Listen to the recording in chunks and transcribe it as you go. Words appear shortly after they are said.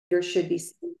should be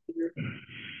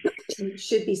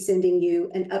sending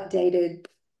you an updated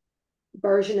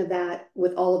version of that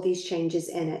with all of these changes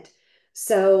in it.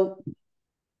 So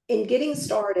in getting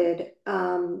started,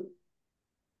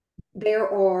 there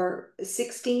are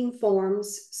 16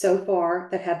 forms so far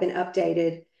that have been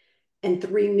updated and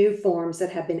 3 new forms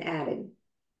that have been added.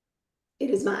 It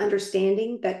is my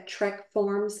understanding that TREC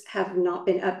forms have not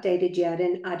been updated yet,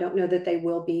 and I don't know that they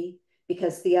will be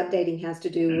because the updating has to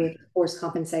do with force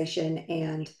compensation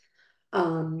and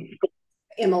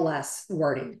MLS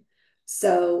wording.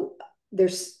 So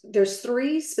there's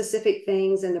 3 specific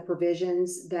things in the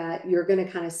provisions that you're going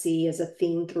to kind of see as a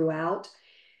theme throughout,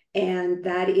 and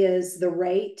that is the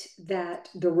rate that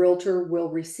the realtor will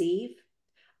receive,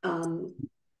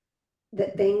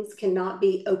 that things cannot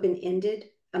be open-ended,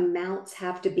 amounts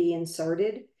have to be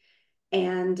inserted,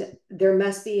 and there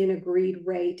must be an agreed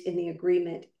rate in the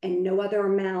agreement, and no other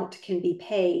amount can be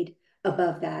paid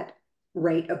above that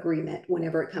rate agreement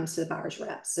whenever it comes to the buyer's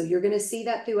reps. So you're going to see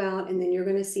that throughout, and then you're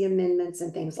going to see amendments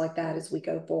and things like that as we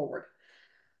go forward.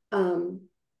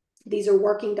 These are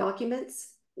working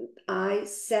documents. I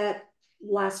sat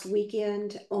last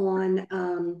weekend on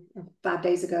 5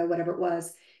 days ago, whatever it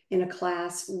was, in a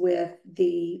class with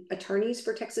the attorneys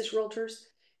for Texas Realtors,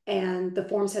 and the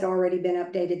forms had already been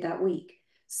updated that week.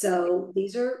 So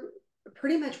these are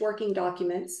pretty much working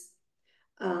documents.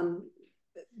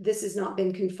 This has not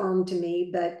been confirmed to me,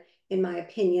 but in my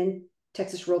opinion,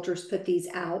 Texas Realtors put these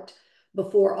out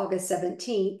before August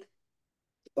 17th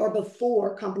or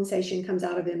before compensation comes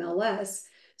out of MLS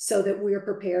so that we're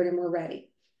prepared and we're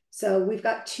ready. So we've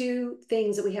got 2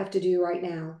 things that we have to do right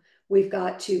now. We've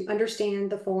got to understand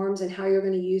the forms and how you're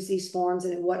going to use these forms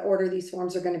and in what order these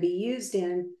forms are going to be used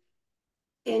in.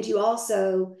 And you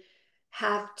also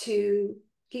have to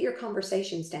get your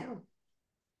conversations down.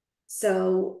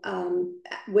 So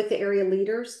with the area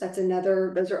leaders,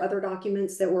 those are other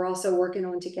documents that we're also working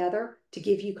on together to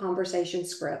give you conversation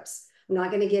scripts. I'm not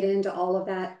going to get into all of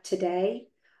that today,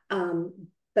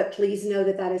 but please know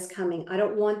that that is coming. I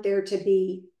don't want there to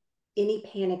be any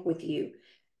panic with you.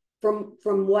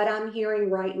 From what I'm hearing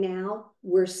right now,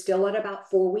 we're still at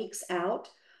about 4 weeks out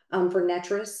for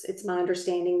Netris. It's my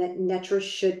understanding that Netris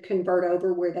should convert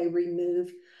over where they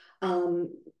remove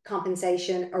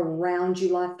compensation around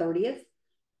July 30th.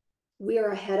 We are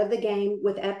ahead of the game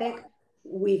with Epic.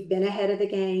 We've been ahead of the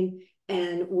game,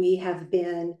 and we have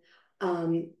been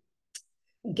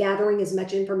gathering as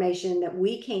much information that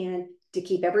we can to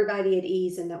keep everybody at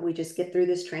ease and that we just get through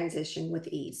this transition with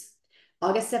ease.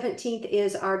 August 17th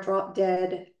is our drop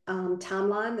dead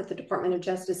timeline that the Department of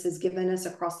Justice has given us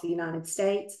across the United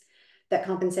States. That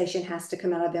compensation has to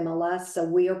come out of MLS. So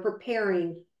we are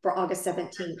preparing for August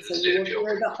 17th. So you will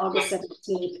hear the August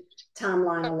 17th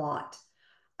timeline a lot.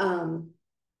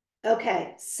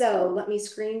 Okay, so let me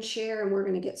screen share and we're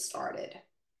going to get started.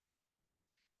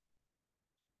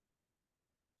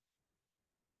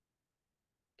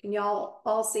 Can y'all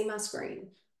all see my screen?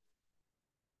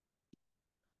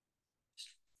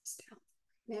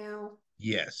 Now?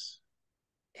 Yes.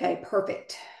 Okay,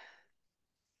 perfect.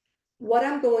 What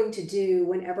I'm going to do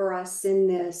whenever I send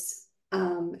this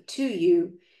to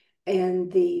you and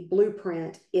the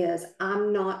blueprint is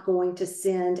I'm not going to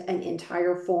send an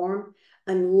entire form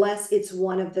unless it's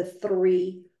one of the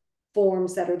 3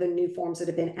 forms that are the new forms that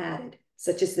have been added,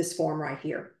 such as this form right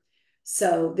here.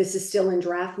 So this is still in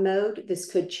draft mode. This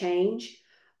could change.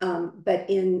 But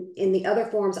in the other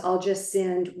forms, I'll just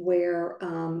send where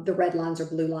the red lines or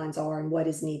blue lines are and what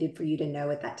is needed for you to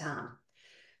know at that time.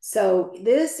 So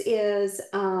this is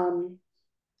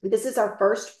our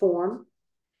first form,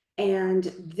 and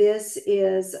this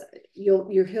is, you'll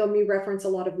hear me reference a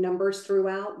lot of numbers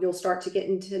throughout. You'll start to get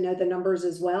into know the numbers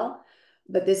as well.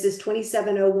 But this is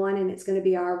 2701, and it's going to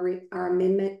be our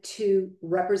amendment to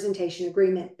representation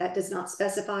agreement. That does not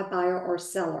specify buyer or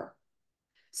seller.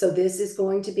 So this is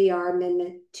going to be our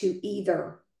amendment to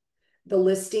either the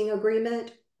listing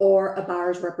agreement or a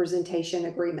buyer's representation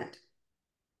agreement.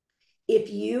 If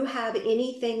you have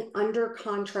anything under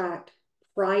contract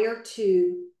prior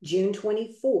to June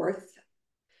 24th,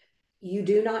 you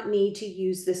do not need to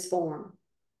use this form.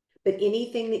 But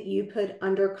anything that you put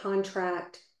under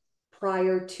contract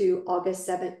prior to August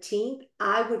 17th,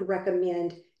 I would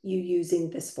recommend you using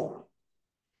this form.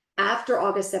 After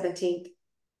August 17th,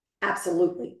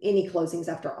 absolutely, any closings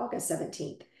after August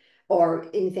 17th or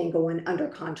anything going under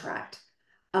contract.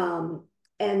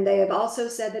 And they have also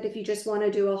said that if you just want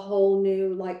to do a whole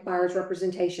new like buyer's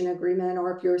representation agreement,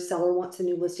 or if your seller wants a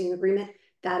new listing agreement,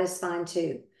 that is fine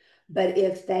too. But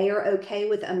if they are okay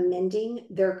with amending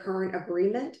their current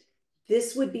agreement,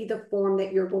 this would be the form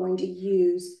that you're going to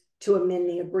use to amend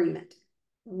the agreement.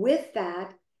 With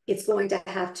that, it's going to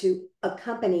have to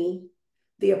accompany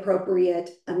the appropriate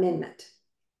amendment.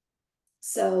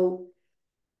 So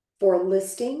for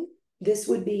listing, this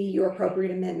would be your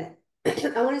appropriate amendment.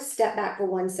 I want to step back for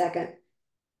 1 second.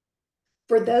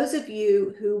 For those of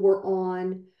you who were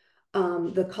on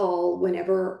the call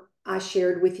whenever I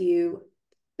shared with you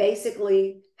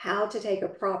basically how to take a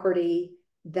property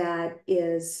that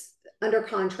is under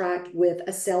contract with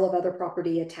a sale of other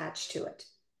property attached to it.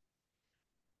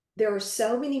 There are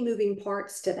so many moving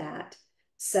parts to that,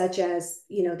 such as,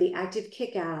 the active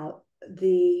kick out,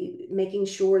 the making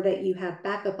sure that you have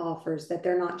backup offers, that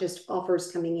they're not just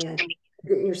offers coming in,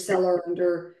 getting your seller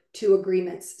under two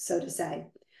agreements, so to say.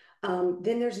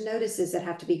 Then there's notices that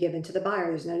have to be given to the buyer.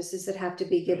 There's notices that have to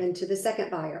be given to the second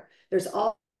buyer. There's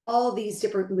all these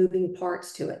different moving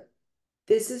parts to it.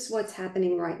 This is what's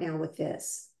happening right now with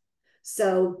this.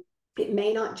 So it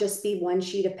may not just be one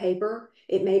sheet of paper.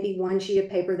 It may be one sheet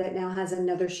of paper that now has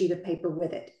another sheet of paper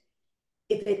with it.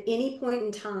 If at any point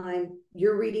in time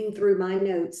you're reading through my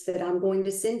notes that I'm going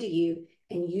to send to you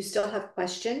and you still have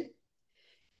questions,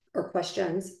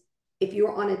 if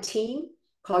you're on a team,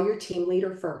 call your team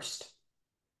leader first.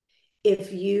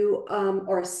 If you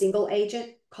are a single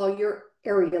agent, call your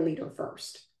area leader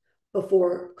first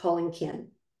before calling Ken.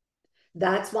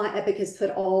 That's why Epic has put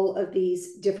all of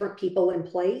these different people in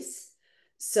place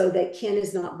so that Ken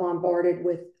is not bombarded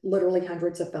with literally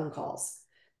hundreds of phone calls.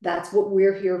 That's what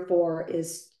we're here for,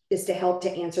 is to help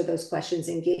to answer those questions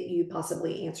and get you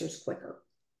possibly answers quicker.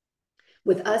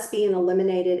 With us being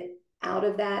eliminated out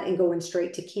of that and going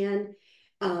straight to Ken,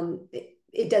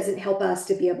 it doesn't help us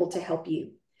to be able to help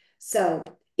you. So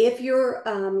if you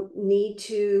need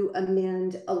to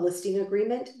amend a listing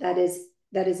agreement that is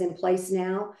in place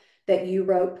now, that you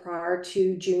wrote prior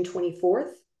to June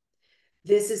 24th,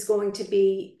 this is going to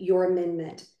be your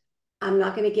amendment. I'm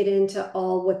not going to get into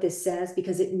all what this says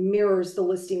because it mirrors the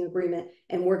listing agreement,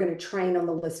 and we're going to train on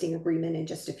the listing agreement in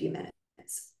just a few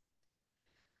minutes.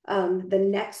 The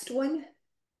next one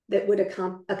that would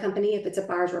accompany, if it's a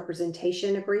buyer's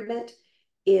representation agreement,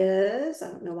 is, I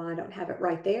don't know why I don't have it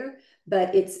right there,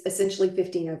 but it's essentially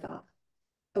 1505.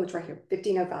 Oh, it's right here,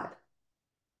 1505.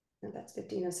 No, that's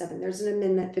 1507. There's an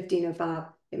amendment, 1505.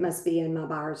 It must be in my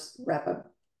buyer's rep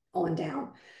on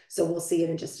down. So we'll see it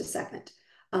in just a second.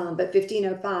 But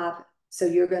 1505, so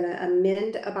you're going to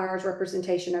amend a buyer's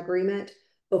representation agreement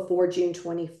before June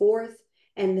 24th.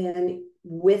 And then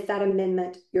with that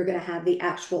amendment, you're going to have the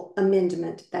actual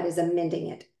amendment that is amending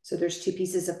it. So there's two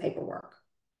pieces of paperwork.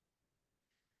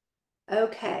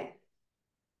 Okay.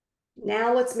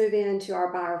 Now let's move into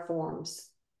our buyer forms.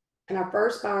 And our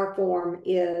first buyer form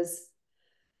is,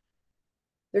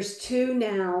 there's two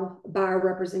now buyer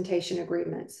representation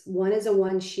agreements. One is a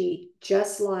one sheet,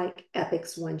 just like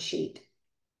Epic's one sheet.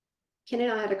 Ken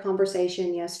and I had a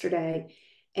conversation yesterday,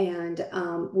 and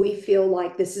we feel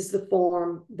like this is the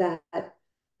form that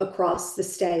across the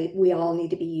state we all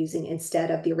need to be using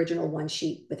instead of the original one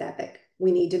sheet with Epic.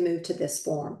 We need to move to this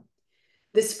form.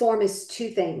 This form is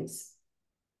two things.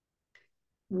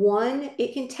 One,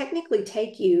 it can technically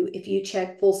take you, if you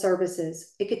check full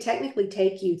services, it could technically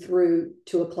take you through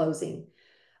to a closing.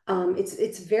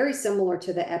 It's very similar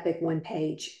to the Epic one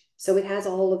page. So it has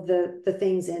all of the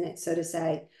things in it, so to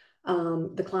say,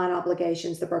 the client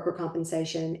obligations, the broker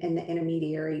compensation, and the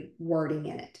intermediary wording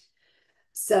in it.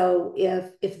 So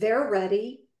if they're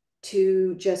ready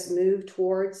to just move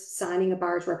towards signing a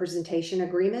buyer's representation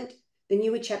agreement, then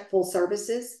you would check full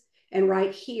services, and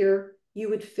right here, you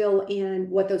would fill in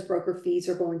what those broker fees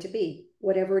are going to be,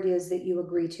 whatever it is that you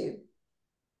agree to.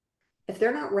 If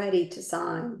they're not ready to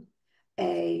sign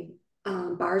a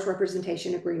buyer's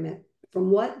representation agreement,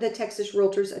 from what the Texas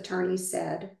Realtors attorneys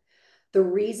said, the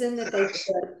reason that they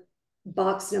put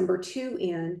box number 2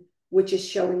 in, which is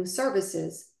showing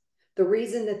services, the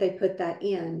reason that they put that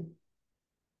in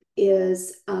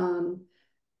is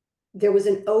there was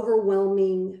an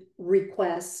overwhelming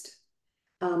request,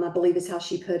 I believe is how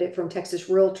she put it, from Texas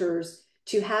Realtors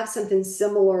to have something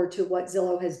similar to what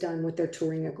Zillow has done with their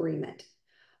touring agreement.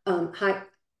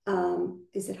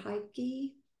 Is it Heike?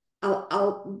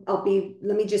 Let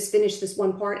me just finish this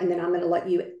one part and then I'm going to let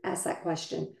you ask that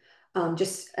question.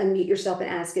 Just unmute yourself and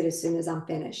ask it as soon as I'm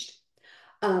finished.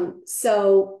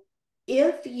 So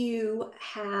if you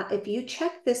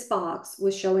check this box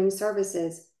with showing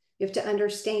services, you have to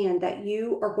understand that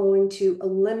you are going to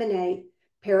eliminate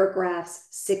paragraphs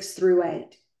 6 through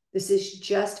 8. This is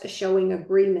just a showing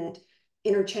agreement,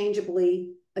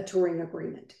 interchangeably a touring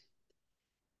agreement.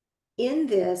 In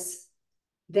this,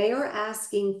 they are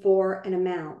asking for an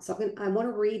amount. So I want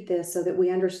to read this so that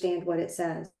we understand what it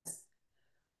says.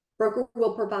 Broker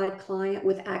will provide client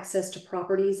with access to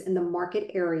properties in the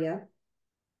market area.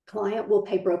 Client will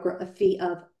pay broker a fee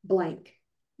of blank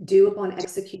due upon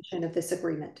execution of this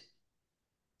agreement.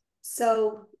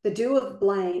 So the due of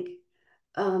blank,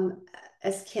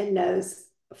 as Ken knows,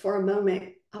 for a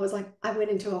moment, I was like, I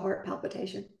went into a heart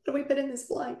palpitation. What do we put in this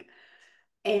blank?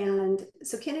 And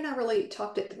so Ken and I really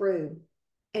talked it through.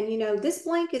 And this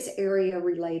blank is area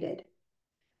related.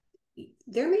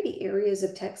 There may be areas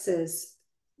of Texas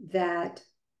that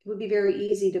it would be very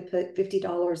easy to put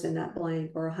 $50 in that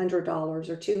blank, or $100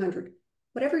 or $200,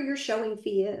 whatever your showing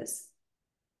fee is.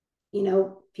 If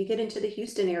you get into the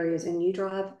Houston areas and you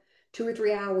drive 2 or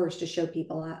 3 hours to show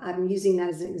people, I'm using that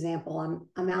as an example.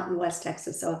 I'm out in West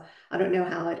Texas, so I don't know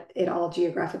how it all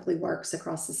geographically works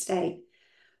across the state.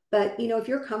 But if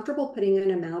you're comfortable putting an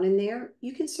amount in there,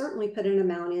 you can certainly put an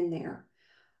amount in there.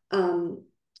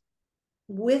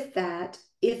 With that,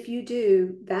 if you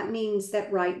do, that means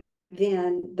that right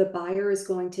then the buyer is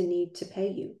going to need to pay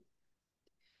you.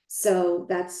 So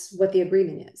that's what the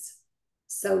agreement is.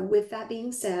 So with that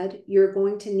being said, you're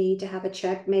going to need to have a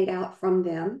check made out from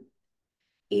them,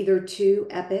 either to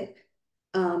Epic.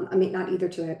 Not either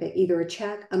to Epic, either a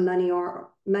check, a money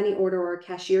order, or a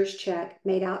cashier's check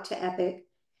made out to Epic.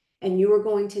 And you are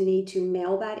going to need to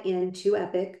mail that in to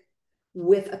Epic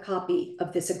with a copy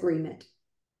of this agreement.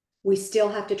 We still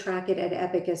have to track it at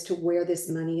Epic as to where this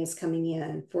money is coming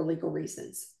in for legal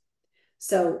reasons.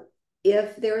 So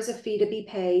if there is a fee to be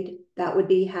paid, that would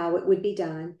be how it would be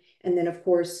done. And then, of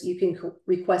course, you can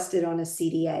request it on a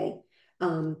CDA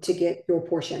to get your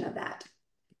portion of that.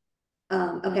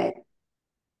 Okay.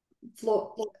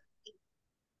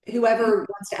 Whoever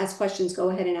wants to ask questions,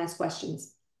 go ahead and ask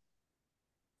questions.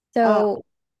 So,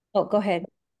 go ahead.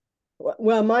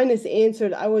 Well, mine is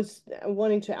answered. I was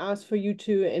wanting to ask for you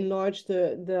to enlarge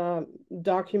the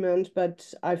document,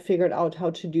 but I figured out how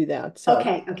to do that. So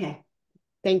Okay.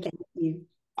 Thank you.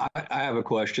 I have a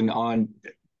question on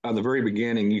the very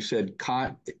beginning. You said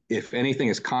if anything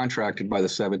is contracted by the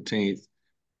 17th.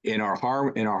 In our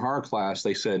HAR class,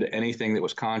 they said anything that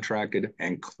was contracted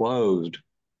and closed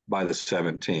by the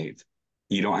 17th,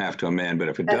 you don't have to amend. But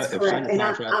if it does, if it's under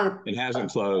contract and hasn't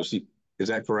closed, is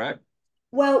that correct?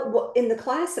 Well, in the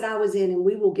class that I was in, and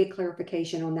we will get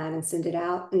clarification on that and send it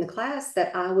out. In the class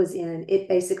that I was in, it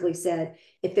basically said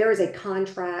if there is a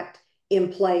contract in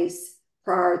place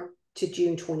prior to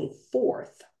June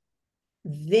 24th,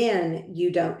 then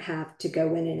you don't have to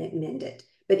go in and amend it.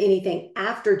 But anything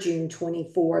after June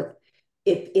 24th,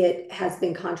 if it has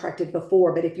been contracted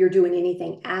before, but if you're doing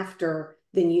anything after,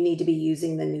 then you need to be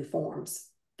using the new forms.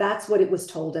 That's what it was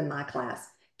told in my class.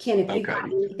 Ken, if you've got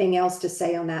anything else to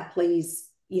say on that, please,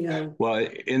 Well,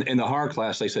 in the HAR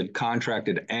class, they said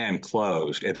contracted and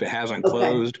closed. If it hasn't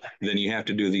closed, then you have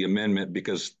to do the amendment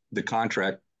because the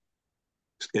contract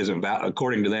isn't valid.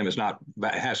 According to them, it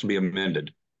has to be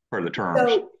amended per the terms.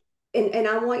 So, and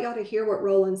I want y'all to hear what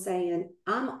Roland's saying.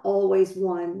 I'm always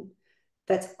one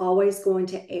that's always going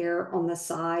to err on the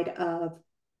side of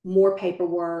more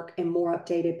paperwork, and more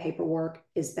updated paperwork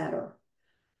is better.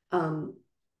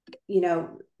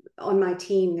 On my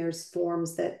team, there's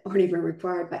forms that aren't even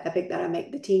required by Epic that I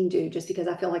make the team do just because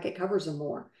I feel like it covers them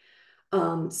more.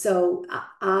 So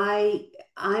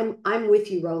I'm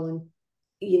with you, Roland.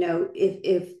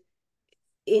 If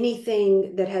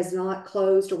anything that has not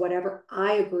closed or whatever,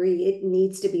 I agree, it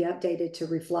needs to be updated to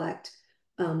reflect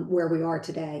where we are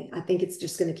today. I think it's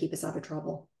just going to keep us out of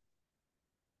trouble.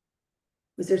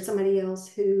 Was there somebody else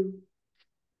who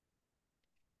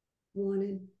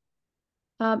wanted?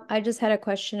 I just had a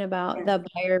question about the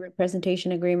buyer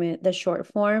representation agreement, the short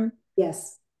form.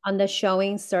 Yes. On the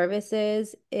showing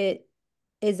services, is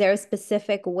there a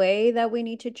specific way that we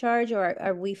need to charge, or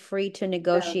are we free to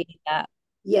negotiate that?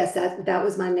 Yes, that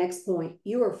was my next point.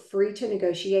 You are free to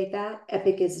negotiate that.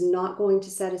 Epic is not going to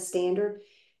set a standard.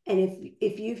 And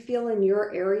if you feel in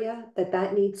your area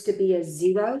that needs to be a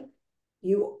 0,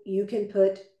 you can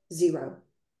put 0.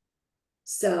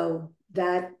 So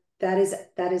that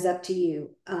is up to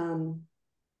you.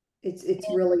 It's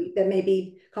really, there may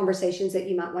be conversations that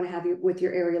you might want to have with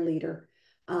your area leader.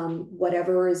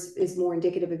 Whatever is more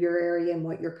indicative of your area and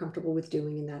what you're comfortable with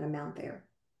doing in that amount there.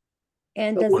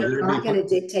 And we're not going to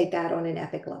dictate that on an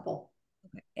Epic level.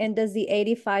 And does the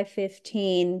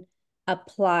 85/15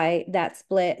 apply, that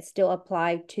split still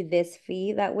apply to this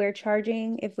fee that we're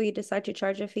charging if we decide to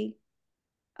charge a fee?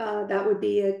 That would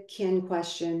be a Ken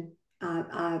question.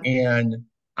 And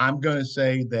I'm going to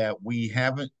say that we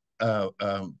haven't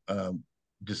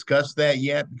discussed that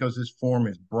yet because this form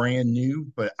is brand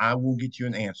new, but I will get you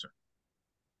an answer.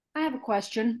 I have a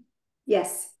question.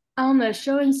 Yes. On the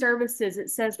showing services,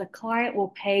 it says the client will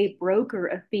pay broker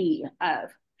a fee of.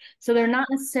 So they're not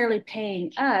necessarily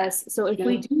paying us. So if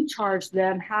we do charge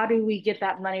them, how do we get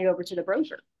that money over to the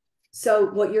broker? So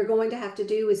what you're going to have to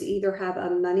do is either have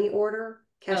a money order,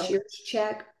 cashier's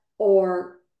check,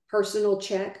 or personal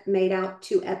check made out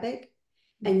to Epic.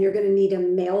 And you're going to need to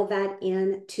mail that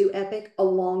in to Epic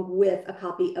along with a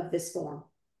copy of this form.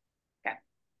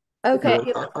 Okay.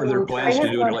 Are there plans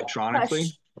to do it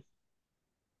electronically?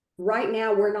 Right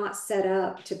now, we're not set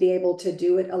up to be able to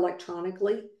do it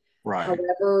electronically. Right.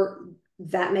 However,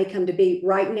 that may come to be.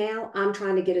 Right now, I'm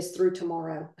trying to get us through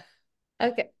tomorrow.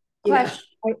 Okay. Yeah.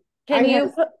 Question.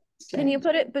 Can you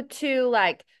put it to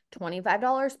like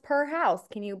 $25 per house?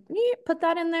 Can you put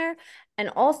that in there?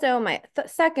 And also my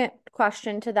second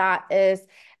question to that is,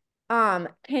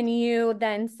 can you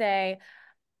then say,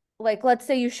 like, let's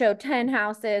say you show 10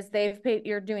 houses, they've paid,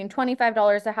 you're doing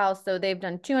 $25 a house, so they've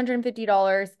done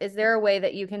 $250. Is there a way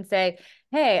that you can say,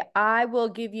 hey, I will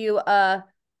give you a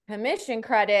commission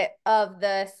credit of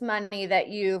this money that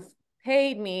you've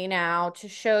paid me now to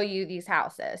show you these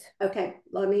houses? Okay,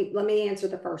 let me answer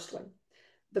the first one.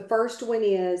 The first one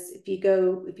is,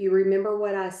 if you remember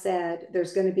what I said,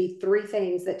 there's going to be three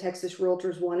things that Texas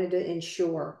Realtors wanted to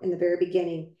ensure in the very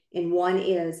beginning. And one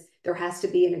is there has to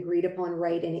be an agreed upon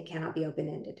rate and it cannot be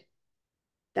open-ended.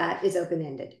 That is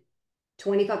open-ended.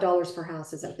 $25 per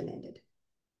house is open-ended.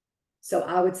 So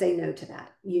I would say no to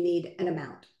that. You need an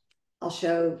amount. I'll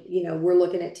show, we're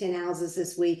looking at 10 houses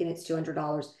this week and it's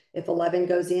 $200. If 11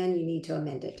 goes in, you need to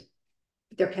amend it.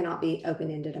 There cannot be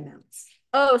open-ended amounts.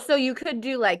 Oh, so you could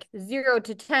do like 0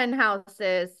 to 10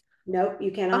 houses. Nope,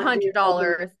 you cannot.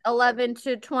 $100, 11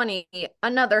 to 20,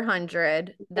 another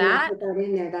 100. That put that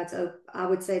in there. I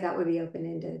would say that would be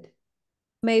open-ended.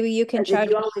 maybe you can charge.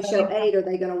 If you only show 8, are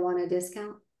they going to want a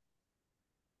discount?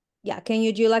 Yeah, can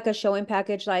you do like a showing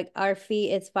package? Like our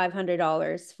fee is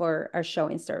 $500 for our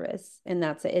showing service, and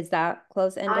that's it. Is that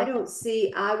close-ended?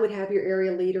 I would have your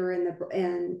area leader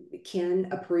and Ken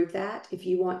approve that if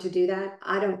you want to do that.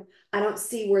 I don't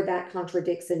see where that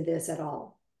contradicts in this at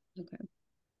all. Okay.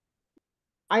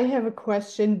 I have a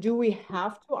question. Do we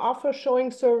have to offer showing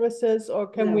services, or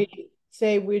can we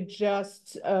say we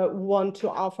just want to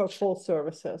offer full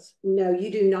services? No, you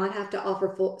do not have to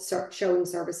offer full showing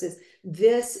services.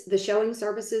 The showing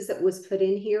services that was put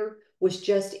in here was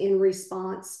just in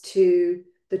response to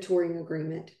the touring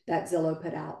agreement that Zillow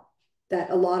put out.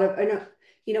 That a lot of the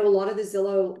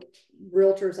Zillow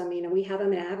realtors, we have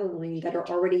them in Abilene that are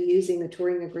already using the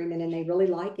touring agreement and they really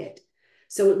like it.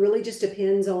 So it really just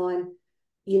depends on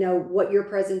what your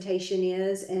presentation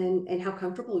is and how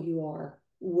comfortable you are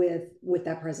with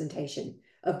that presentation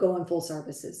of going full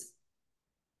services.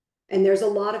 And there's a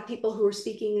lot of people who are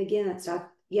speaking against. I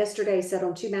yesterday sat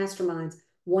on 2 masterminds.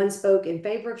 One spoke in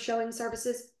favor of showing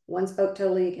services, one spoke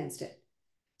totally against it.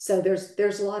 So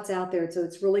there's lots out there. So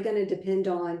it's really going to depend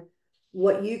on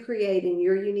what you create in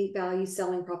your unique value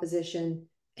selling proposition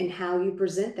and how you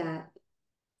present that.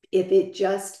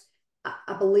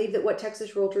 I believe that what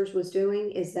Texas Realtors was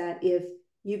doing is that if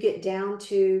you get down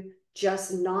to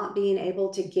just not being able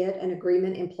to get an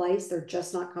agreement in place, they're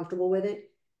just not comfortable with it,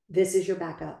 this is your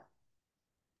backup.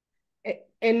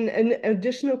 And an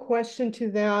additional question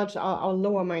to that, I'll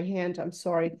lower my hand, I'm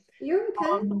sorry. You're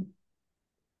okay.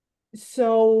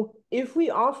 So if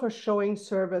we offer showing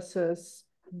services,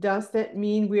 does that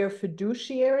mean we are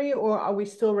fiduciary, or are we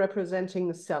still representing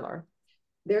the seller?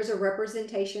 There's a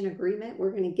representation agreement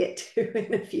we're going to get to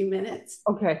in a few minutes.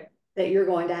 Okay. That you're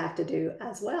going to have to do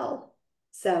as well.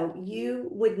 So you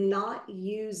would not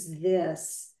use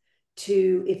this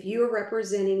if you're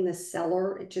representing the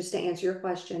seller, just to answer your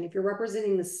question, if you're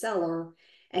representing the seller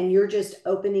and you're just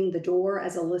opening the door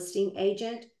as a listing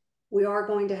agent, we are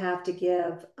going to have to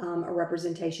give a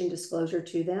representation disclosure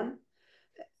to them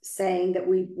saying that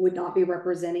we would not be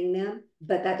representing them,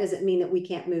 but that doesn't mean that we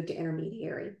can't move to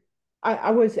intermediary.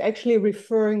 I was actually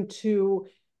referring to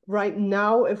right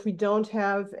now, if we don't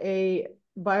have a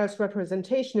buyer's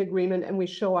representation agreement and we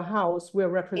show a house, we're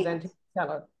representing the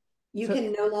seller. You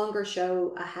can no longer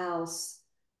show a house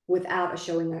without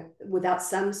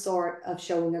some sort of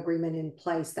showing agreement in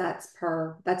place. That's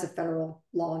a federal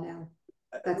law now.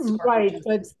 That's right,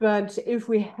 but if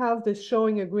we have the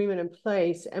showing agreement in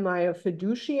place, am I a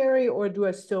fiduciary or do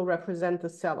I still represent the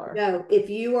seller? No, if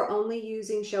you are only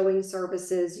using showing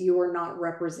services, you are not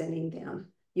representing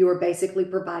them. You are basically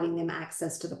providing them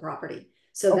access to the property.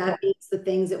 So that means the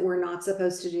things that we're not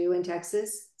supposed to do in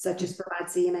Texas, such as provide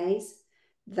CMAs,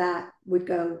 that would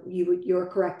go, you're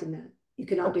correct in that. You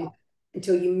cannot do that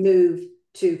until you move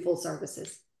to full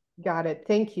services. Got it.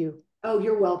 Thank you. Oh,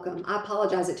 you're welcome. I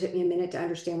apologize. It took me a minute to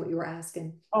understand what you were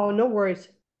asking. Oh, no worries.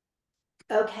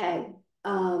 Okay.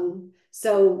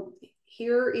 So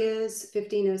here is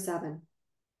 1507.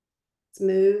 Let's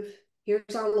move.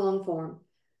 Here's our long form.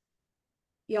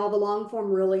 Y'all, the long form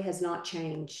really has not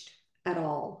changed at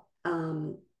all.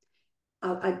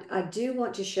 I do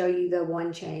want to show you the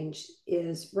one change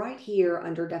is right here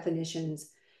under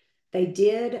definitions. They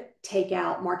did take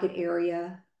out market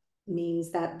area,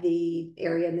 means that the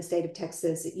area in the state of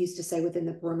Texas, it used to say within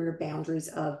the perimeter boundaries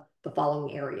of the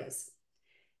following areas.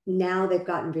 Now they've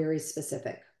gotten very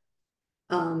specific.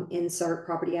 Insert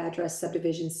property address,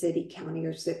 subdivision, city, county,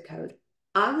 or zip code.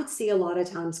 I would see a lot of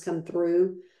times come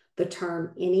through the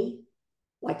term any,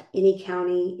 like any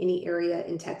county, any area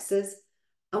in Texas.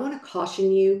 I want to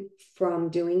caution you from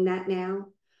doing that now.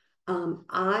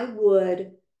 I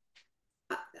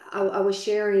was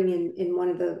sharing in one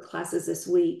of the classes this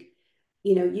week,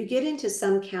 you know, you get into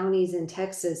some counties in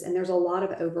Texas and there's a lot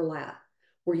of overlap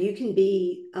where you can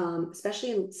be,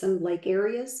 especially in some lake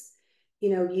areas, you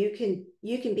know, you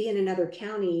can be in another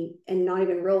county and not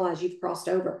even realize you've crossed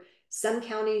over. Some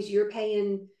counties you're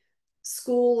paying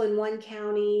school in one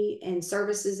county and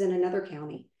services in another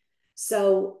county.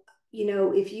 So, you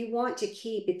know, if you want to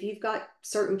keep, if you've got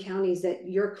certain counties that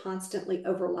you're constantly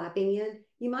overlapping in,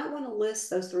 you might want to list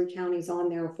those 3 counties on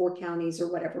there, or 4 counties,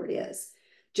 or whatever it is,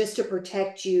 just to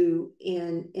protect you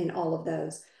in all of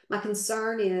those. My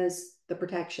concern is the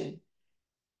protection.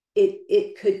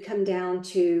 It could come down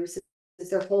to, since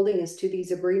they're holding us to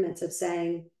these agreements of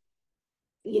saying,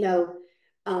 you know,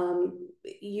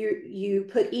 you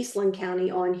put Eastland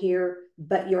County on here,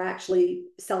 but you're actually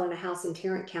selling a house in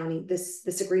Tarrant County.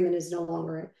 This agreement is no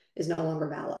longer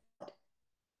valid.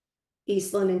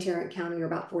 Eastland and Tarrant County are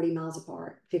about 40 miles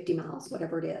apart, 50 miles,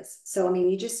 whatever it is. So I mean,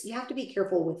 you have to be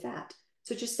careful with that.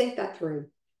 So just think that through.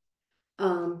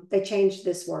 They changed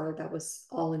this word that was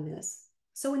all in this.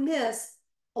 So in this,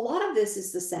 a lot of this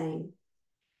is the same.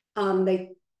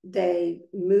 They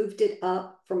moved it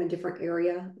up from a different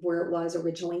area where it was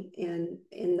originally in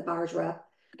the buyer's rep.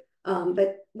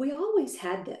 But we always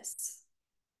had this.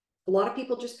 A lot of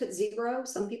people just put 0.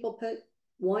 Some people put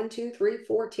 1, 2, 3,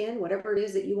 4, 10, whatever it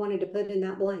is that you wanted to put in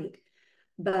that blank.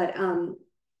 But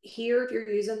here, if you're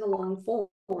using the long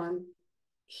form,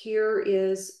 here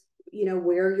is, you know,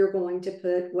 where you're going to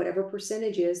put whatever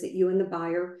percentage is that you and the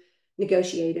buyer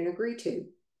negotiate and agree to.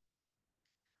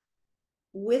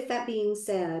 With that being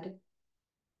said,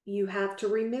 you have to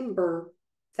remember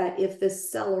that if the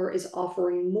seller is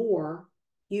offering more,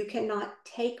 you cannot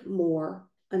take more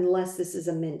unless this is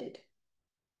amended.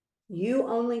 You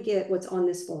only get what's on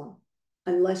this form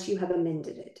unless you have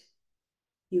amended it.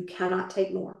 You cannot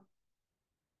take more.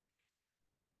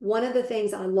 One of the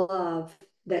things I love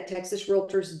that Texas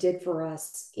Realtors did for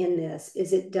us in this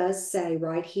is it does say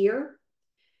right here,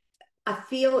 I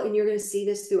feel, and you're going to see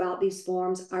this throughout these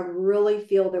forms, I really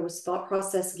feel there was thought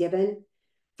process given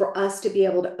for us to be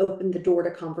able to open the door to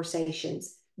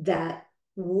conversations that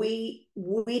we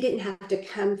didn't have to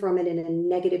come from it in a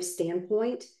negative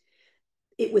standpoint.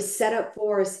 It was set up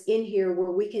for us in here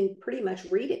where we can pretty much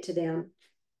read it to them,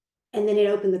 and then it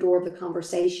opened the door of the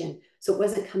conversation. So it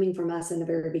wasn't coming from us in the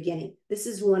very beginning. This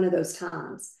is one of those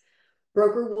times.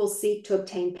 Broker will seek to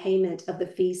obtain payment of the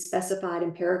fees specified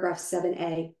in paragraph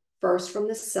 7A, first from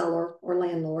the seller or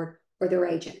landlord or their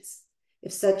agents.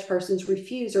 If such persons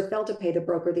refuse or fail to pay the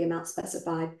broker the amount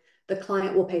specified, the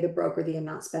client will pay the broker the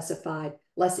amount specified,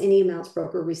 less any amounts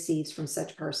broker receives from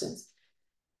such persons.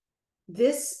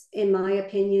 This, in my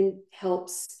opinion,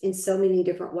 helps in so many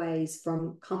different ways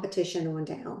from competition on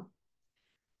down.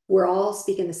 We're all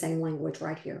speaking the same language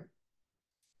right here.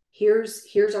 Here's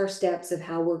our steps of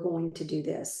how we're going to do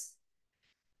this.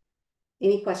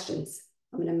 Any questions?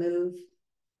 I'm going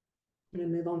to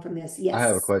move on from this. Yes. I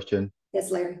have a question.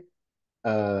 Yes, Larry.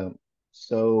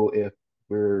 So if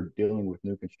we're dealing with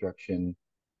new construction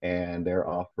and they're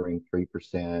offering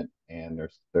 3% and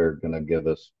they're going to give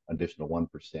us additional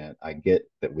 1%, I get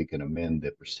that we can amend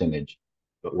the percentage,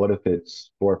 but what if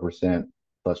it's 4%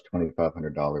 plus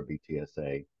 $2,500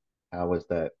 BTSA? How is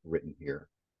that written here?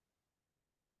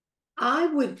 I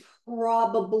would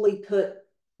probably put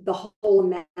the whole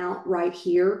amount right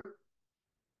here.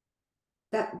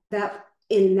 That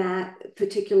in that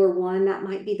particular one, that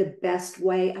might be the best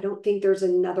way. I don't think there's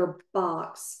another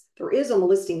box. There is on the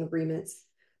listing agreements,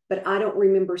 but I don't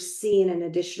remember seeing an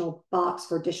additional box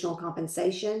for additional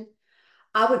compensation.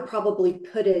 I would probably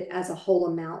put it as a whole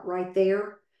amount right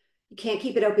there. You can't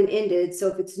keep it open-ended. So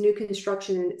if it's new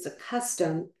construction and it's a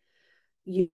custom,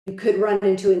 you could run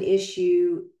into an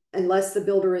issue unless the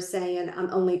builder is saying, I'm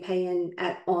only paying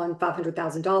on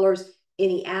 $500,000.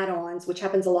 any add-ons, which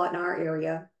happens a lot in our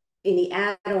area, any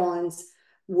add-ons,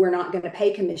 we're not going to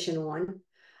pay commission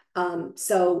on.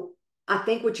 So I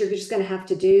think what you're just going to have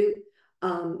to do,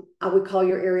 I would call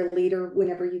your area leader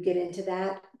whenever you get into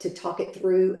that to talk it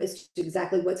through as to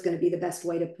exactly what's going to be the best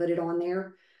way to put it on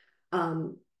there.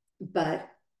 But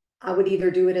I would either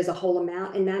do it as a whole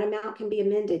amount, and that amount can be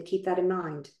amended. Keep that in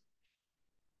mind.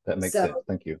 That makes sense.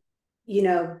 Thank you. You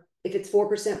know, if it's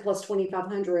 4% plus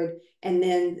 2,500, and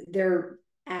then they're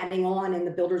adding on and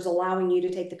the builder's allowing you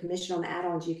to take the commission on the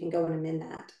add-ons, you can go and amend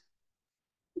that.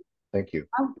 Thank you.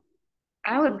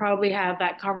 I would probably have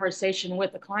that conversation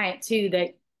with the client too,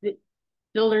 that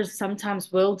builders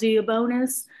sometimes will do a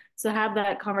bonus. So have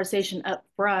that conversation up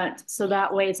front so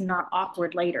that way it's not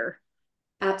awkward later.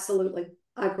 Absolutely.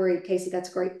 I agree, Casey. That's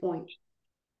a great point.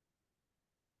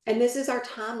 And this is our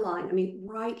timeline. I mean,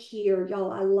 right here,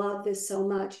 y'all, I love this so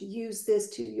much. Use this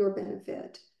to your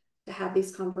benefit to have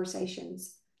these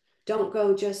conversations. Don't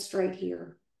go just straight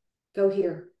here. Go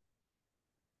here.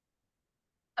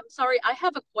 I'm sorry, I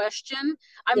have a question.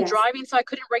 I'm Yes. driving, so I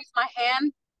couldn't raise my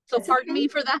hand. So That's pardon okay. me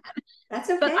for that. That's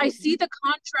okay. But I see the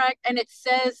contract and it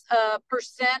says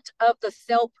percent of the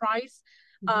sale price.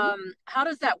 How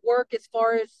does that work as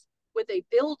far as with a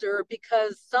builder?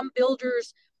 Because some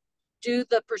builders do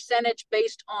the percentage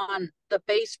based on the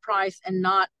base price and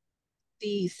not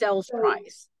the sales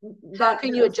price. How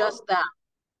can you adjust that?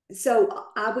 So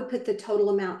I would put the total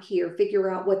amount here, figure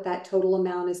out what that total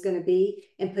amount is going to be,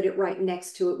 and put it right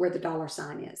next to it where the dollar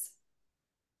sign is.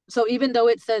 So even though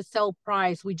it says sell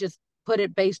price, we just put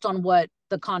it based on what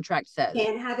the contract says. You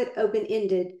can have it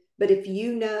open-ended, but if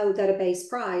you know that a base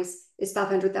price is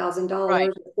 $500,000 right.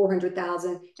 or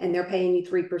 400,000 and they're paying you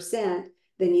 3%,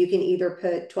 then you can either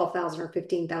put 12,000 or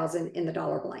 15,000 in the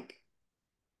dollar blank.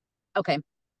 Okay,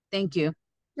 thank you.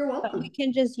 You're welcome. We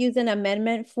can just use an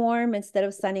amendment form instead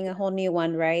of signing a whole new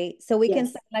one, right? So we can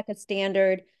sign like a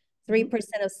standard 3%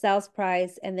 of sales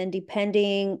price, and then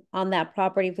depending on that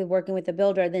property, if we're working with the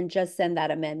builder, then just send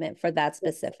that amendment for that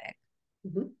specific.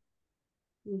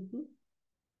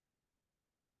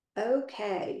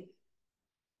 Okay.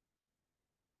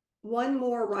 One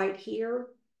more right here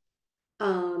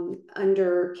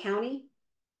under county.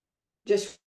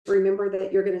 Just remember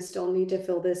that you're going to still need to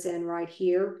fill this in right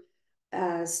here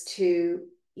as to,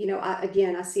 you know,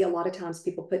 I see a lot of times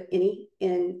people put any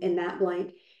in that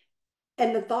blank.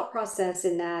 And the thought process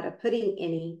in that of putting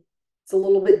any, it's a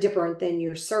little bit different than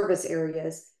your service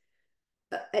areas.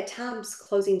 At times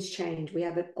closings change. We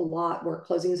have it a lot where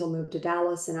closings will move to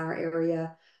Dallas in our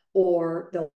area, or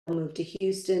they'll move to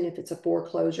Houston if it's a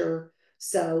foreclosure.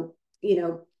 So, you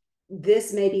know,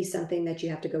 this may be something that you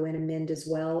have to go in and amend as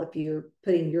well. If you're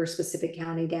putting your specific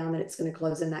county down that it's going to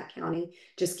close in that county,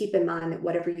 just keep in mind that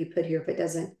whatever you put here, if it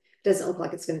doesn't look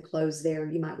like it's going to close there,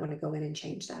 you might want to go in and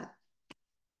change that.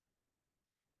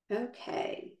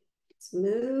 Okay, let's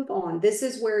move on. This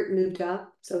is where it moved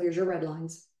up. So here's your red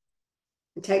lines.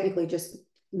 It technically just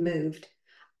moved.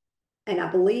 And I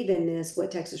believe in this,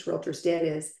 what Texas Realtors did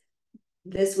is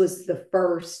this was the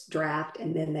first draft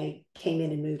and then they came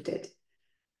in and moved it.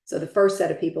 So the first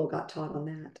set of people got taught on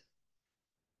that.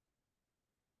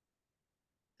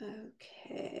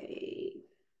 Okay.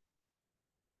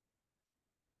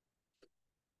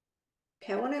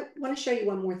 Okay, I want to show you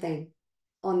one more thing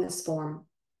on this form.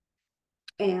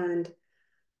 And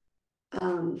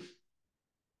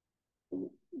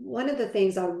one of the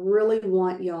things I really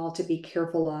want y'all to be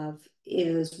careful of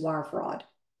is wire fraud.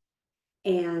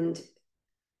 And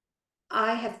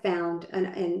I have found,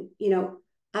 and you know,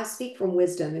 I speak from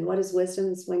wisdom. And what is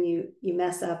wisdom? Is when you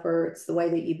mess up, or it's the way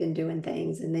that you've been doing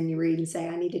things, and then you read and say,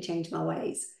 I need to change my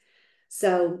ways.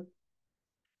 So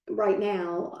right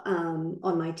now,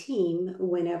 on my team,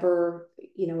 whenever,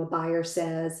 you know, a buyer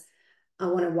says, I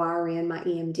want to wire in my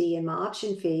EMD and my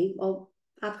option fee, well,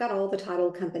 I've got all the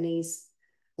title companies'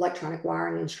 electronic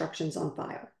wiring instructions on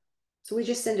file. So we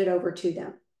just send it over to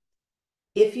them.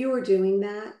 If you are doing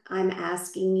that, I'm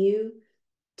asking you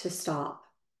to stop.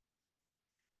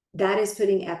 That is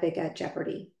putting Epic at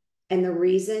jeopardy. And the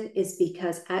reason is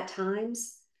because at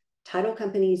times, title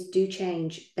companies do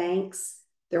change banks,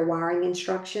 their wiring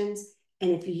instructions.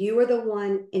 And if you are the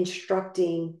one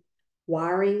instructing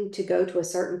wiring to go to a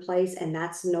certain place and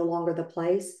that's no longer the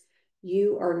place,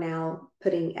 you are now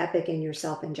putting Epic and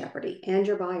yourself in jeopardy, and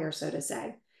your buyer, so to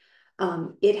say.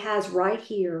 It has right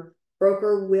here,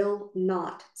 broker will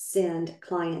not send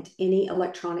client any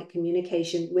electronic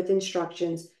communication with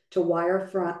instructions to wire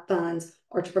funds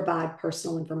or to provide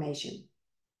personal information.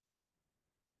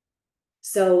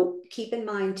 So keep in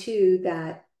mind too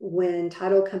that when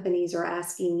title companies are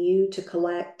asking you to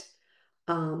collect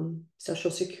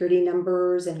social security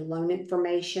numbers and loan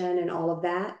information and all of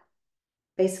that.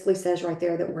 Basically says right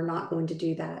there that we're not going to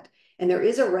do that. And there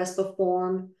is a RESPA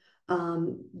form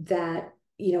that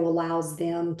allows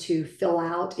them to fill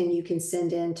out, and you can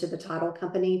send in to the title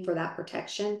company for that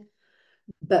protection.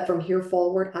 But from here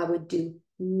forward, I would do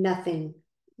nothing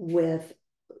with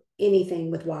anything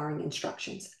with wiring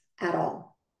instructions at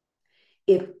all.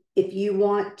 If you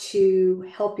want to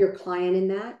help your client in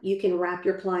that, you can wrap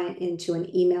your client into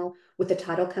an email with the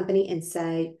title company and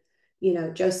say,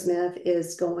 Joe Smith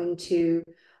is going to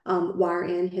wire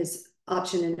in his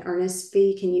option and earnest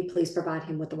fee. Can you please provide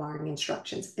him with the wiring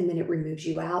instructions? And then it removes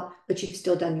you out, but you've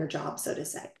still done your job, so to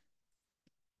say.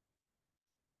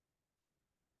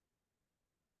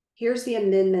 Here's the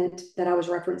amendment that I was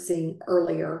referencing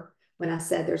earlier when I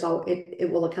said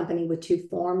it will accompany with 2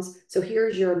 forms. So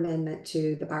here's your amendment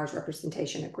to the buyer's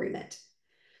representation agreement.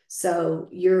 So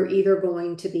you're either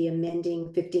going to be amending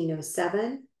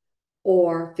 1507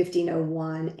 or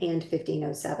 1501 and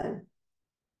 1507.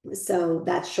 So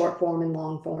that's short form and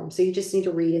long form. So you just need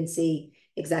to read and see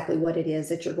exactly what it is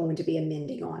that you're going to be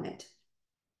amending on it.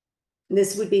 And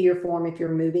this would be your form if you're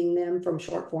moving them from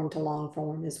short form to long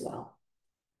form as well.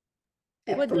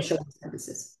 From showing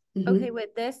services. Okay,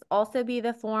 would this also be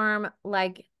the form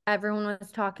like everyone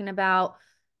was talking about?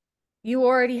 You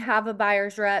already have a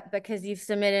buyer's rep because you've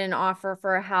submitted an offer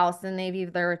for a house and they've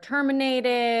either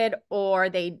terminated or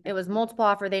it was multiple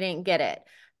offer, they didn't get it.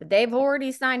 But they've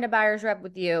already signed a buyer's rep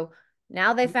with you.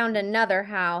 Now they found another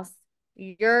house.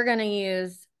 You're going to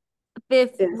use what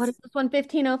is this one?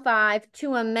 1505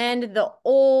 to amend the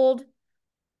old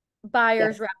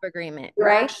buyer's rep agreement, You're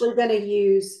right? actually going to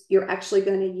use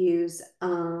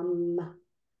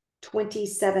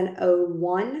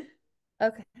 2701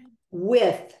 Okay.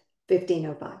 with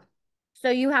 1505.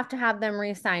 So you have to have them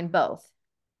re-sign both.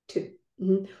 2.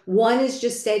 One is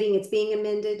just stating it's being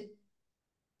amended.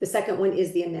 The second one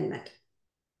is the amendment.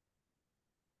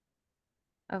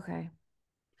 Okay.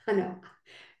 I know.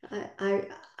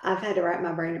 I've had to wrap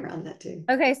my brain around that too.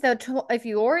 Okay, so if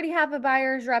you already have a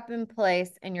buyer's rep in place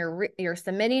and you're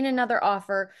submitting another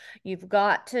offer, you've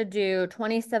got to do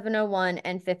 2701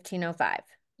 and 1505.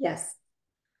 Yes.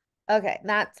 Okay,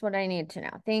 that's what I need to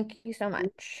know. Thank you so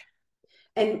much.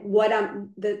 And what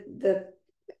the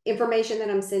information that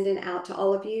I'm sending out to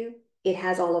all of you, it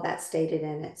has all of that stated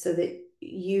in it so that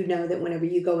you know that whenever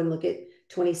you go and look at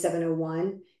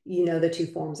 2701, you know the 2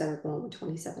 forms that are going with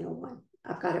 2701.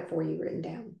 I've got it for you written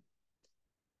down.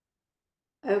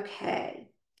 Okay.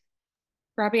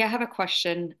 Robbie, I have a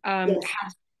question. Yes.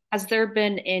 Has there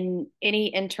been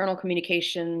any internal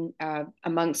communication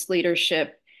amongst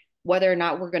leadership, whether or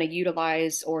not we're going to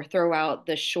utilize or throw out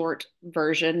the short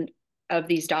version of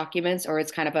these documents, or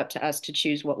it's kind of up to us to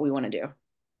choose what we want to do?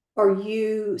 Are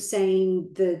you saying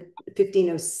the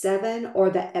 1507 or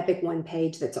the Epic one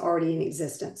page that's already in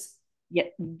existence? Yeah,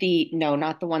 no,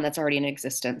 not the one that's already in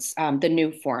existence. The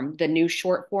new form, the new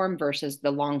short form versus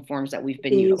the long forms that we've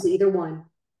been using. using. Use either one.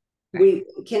 Okay.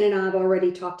 Ken and I have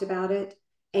already talked about it,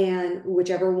 and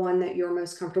whichever one that you're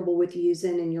most comfortable with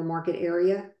using in your market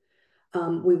area,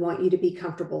 we want you to be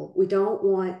comfortable. We don't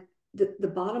want the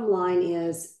bottom line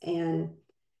is, and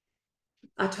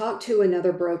I talked to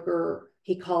another broker.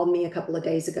 He called me a couple of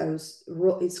days ago.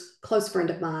 He's a close friend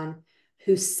of mine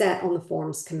who sat on the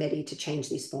forms committee to change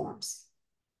these forms.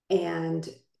 And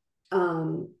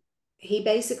he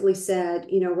basically said,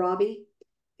 Robbie,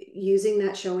 using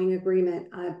that showing agreement,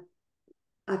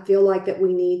 I feel like that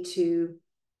we need to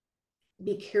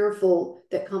be careful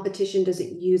that competition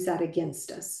doesn't use that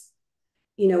against us.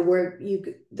 Where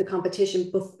the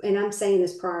competition, and I'm saying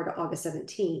this prior to August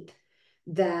 17th,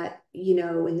 that, in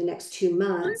the next 2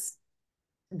 months,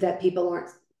 that people aren't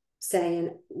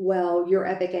saying, well, your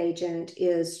Epic agent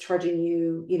is charging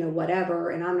you, whatever,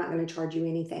 and I'm not going to charge you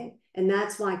anything. And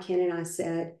that's why Ken and I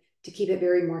said to keep it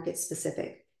very market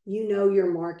specific.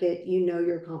 Your market,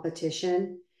 your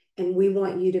competition, and we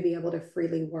want you to be able to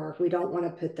freely work. We don't want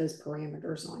to put those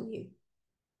parameters on you.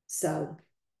 So,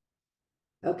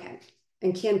 okay.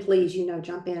 And Ken, please,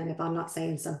 jump in if I'm not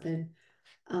saying something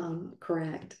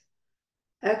correct.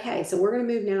 Okay, so we're going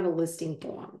to move now to listing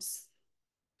forms.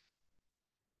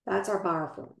 That's our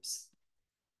buyer forms.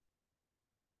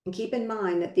 And keep in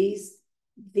mind that these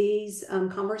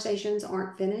conversations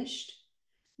aren't finished.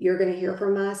 You're going to hear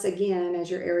from us again as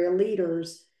your area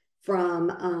leaders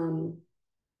from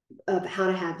of how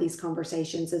to have these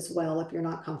conversations as well if you're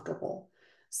not comfortable.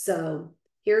 So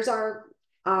here's our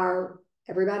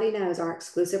everybody knows our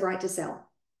exclusive right to sell.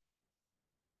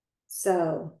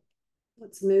 So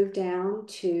let's move down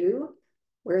to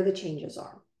where the changes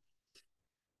are.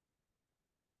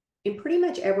 in pretty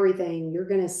much everything, you're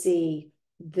going to see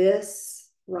this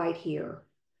right here.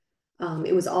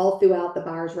 It was all throughout the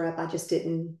buyer's rep. I just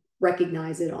didn't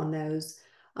recognize it on those.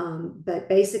 But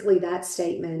basically that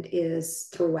statement is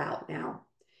throughout now.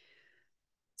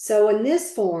 So in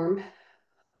this form,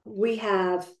 we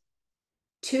have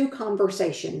two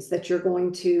conversations that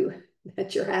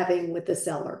you're having with the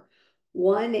seller.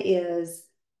 One is,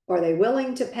 are they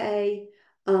willing to pay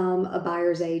a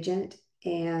buyer's agent?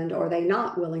 And are they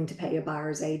not willing to pay a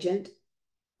buyer's agent?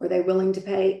 Are they willing to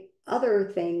pay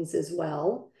other things as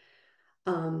well?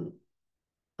 I'm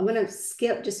going to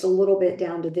skip just a little bit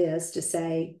down to this to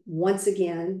say, once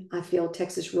again, I feel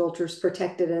Texas Realtors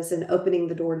protected us in opening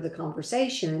the door to the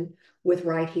conversation with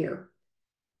right here.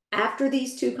 After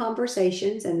these two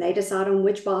conversations and they decide on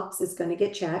which box is going to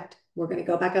get checked, we're going to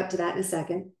go back up to that in a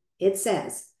second. It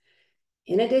says,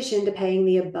 in addition to paying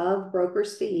the above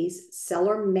broker's fees,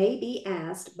 seller may be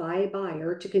asked by a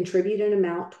buyer to contribute an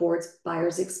amount towards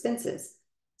buyer's expenses,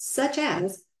 such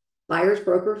as buyer's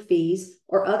broker fees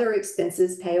or other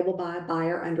expenses payable by a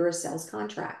buyer under a sales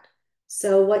contract.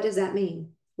 So what does that mean?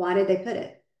 Why did they put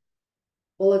it?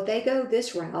 Well, if they go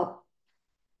this route,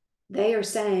 they are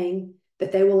saying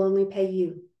that they will only pay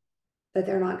you, that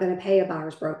they're not going to pay a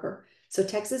buyer's broker. So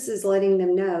Texas is letting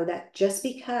them know that just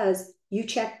because you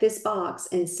check this box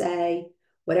and say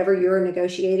whatever your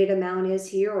negotiated amount is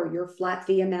here or your flat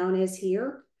fee amount is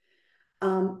here,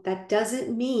 that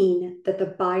doesn't mean that the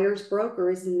buyer's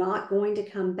broker is not going to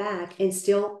come back and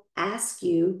still ask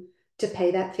you to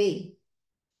pay that fee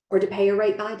or to pay a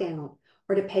rate buy down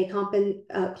or to pay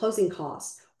closing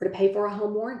costs or to pay for a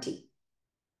home warranty.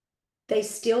 They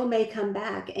still may come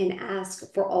back and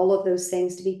ask for all of those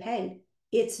things to be paid.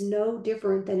 It's no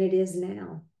different than it is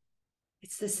now.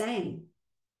 It's the same.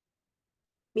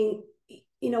 I mean,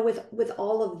 with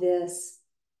all of this,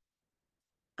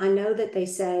 I know that they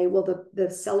say, well, the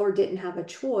seller didn't have a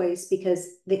choice because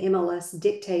the MLS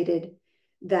dictated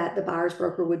that the buyer's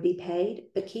broker would be paid.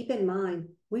 But keep in mind,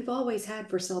 we've always had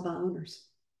for sale by owners.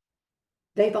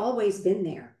 They've always been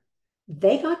there.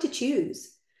 They got to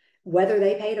choose whether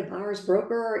they paid a buyer's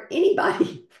broker or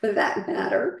anybody for that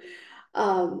matter.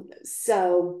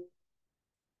 So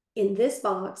in this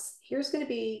box, here's going to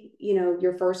be,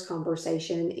 your first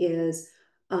conversation is,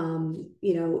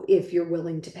 if you're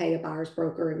willing to pay a buyer's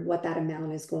broker and what that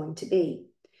amount is going to be.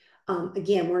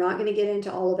 Again, we're not going to get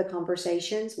into all of the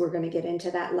conversations. We're going to get into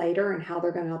that later and how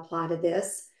they're going to apply to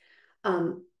this.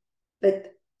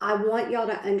 But I want y'all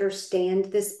to understand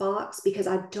this box because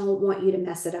I don't want you to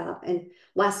mess it up. And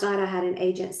last night I had an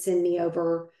agent send me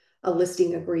over a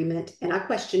listing agreement and I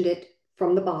questioned it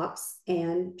from the box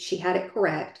and she had it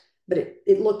correct, but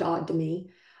it looked odd to me.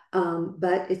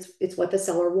 But it's what the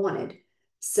seller wanted.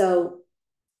 So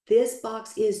this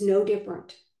box is no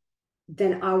different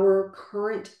than our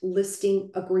current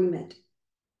listing agreement.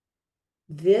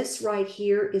 This right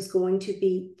here is going to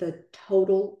be the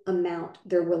total amount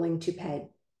they're willing to pay.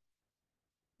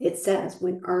 It says,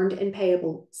 when earned and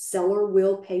payable, seller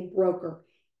will pay broker.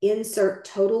 Insert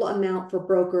total amount for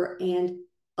broker and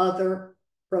other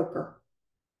broker.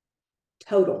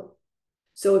 Total.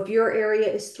 So if your area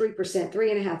is 3%,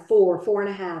 3.5%, 4%,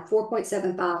 4.5%,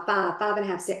 4.75%, 5%, 5.5%,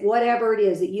 6%, whatever it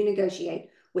is that you negotiate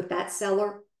with that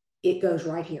seller, it goes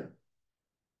right here.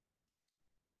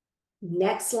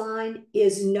 Next line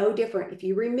is no different. If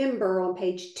you remember on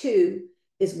page 2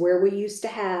 is where we used to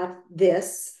have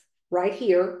this right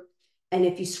here. And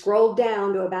if you scroll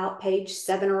down to about page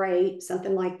 7 or 8,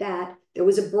 something like that, there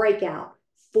was a breakout,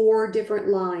 4 different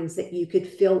lines that you could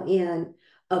fill in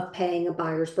of paying a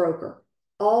buyer's broker.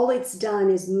 All it's done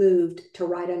is moved to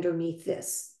right underneath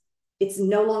this. It's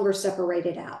no longer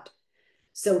separated out.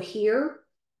 So here,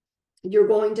 you're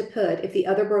going to put, if the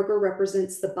other broker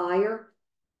represents the buyer,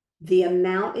 the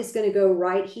amount is going to go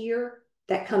right here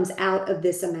that comes out of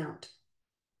this amount.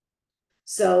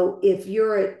 So if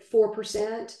you're at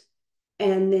 4%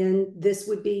 and then this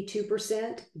would be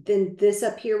 2%, then this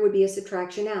up here would be a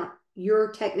subtraction out.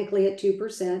 You're technically at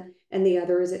 2% and the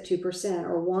other is at 2%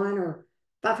 or 1 or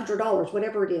 $500,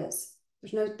 whatever it is.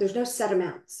 There's no set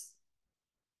amounts.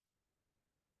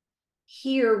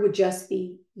 Here would just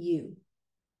be you.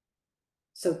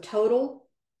 So total,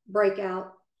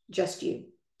 breakout, just you.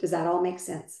 Does that all make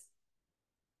sense?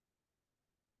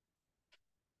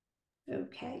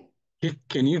 Okay.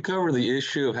 Can you cover the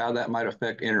issue of how that might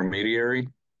affect intermediary?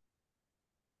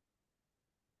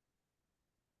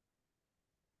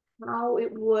 How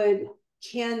it would,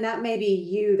 Ken, that may be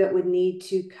you that would need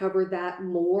to cover that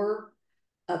more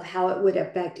of how it would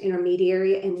affect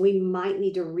intermediary. And we might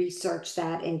need to research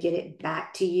that and get it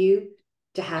back to you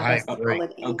to have a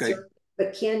solid answer.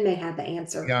 but Ken may have the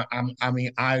answer. Yeah, I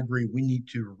mean, I agree. We need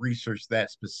to research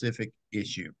that specific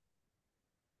issue.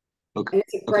 Okay, And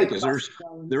it's a okay, great because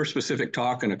question. there's specific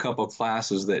talk in a couple of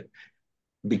classes that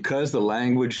because the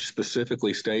language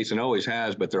specifically states and always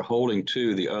has, but they're holding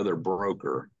to the other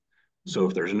broker. So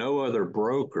if there's no other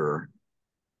broker,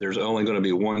 there's only going to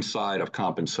be one side of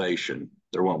compensation.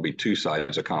 There won't be two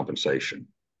sides of compensation.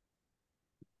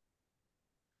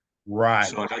 Right.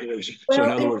 So in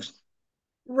other words,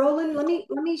 Well, Roland,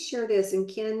 let me share this, and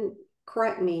Ken,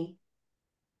 correct me.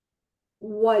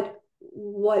 What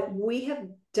we have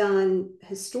done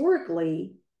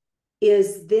historically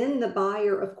is then the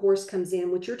buyer, of course, comes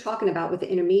in, which you're talking about with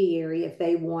the intermediary, if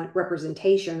they want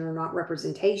representation or not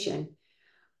representation.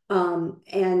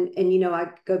 And you know, I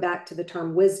go back to the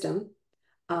term wisdom.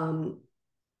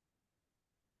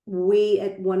 We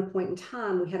at one point in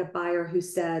time, we had a buyer who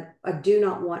said, I do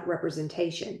not want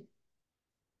representation.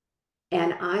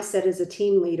 And I said, as a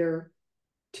team leader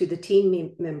to the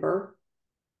team member,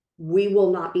 we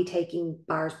will not be taking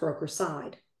buyer's broker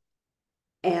side.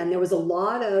 And there was a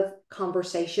lot of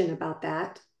conversation about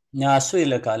that. actually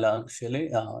email check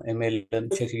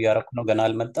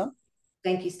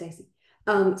Thank you, Stacy.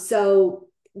 So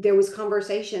there was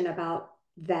conversation about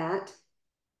that.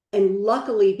 And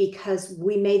luckily, because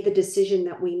we made the decision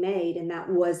that we made, and that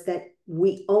was that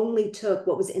we only took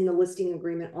what was in the listing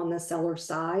agreement on the seller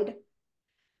side,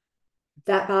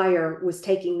 that buyer was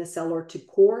taking the seller to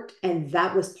court, and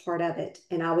that was part of it.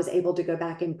 And I was able to go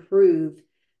back and prove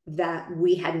that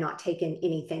we had not taken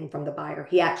anything from the buyer.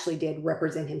 He actually did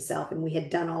represent himself, and we had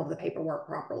done all of the paperwork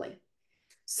properly.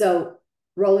 So,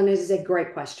 Roland, this is a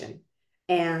great question.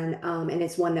 And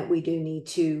it's one that we do need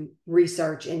to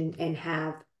research and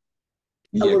have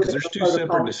a little bit of a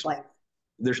protocol in place.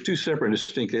 There's two separate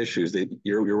distinct issues.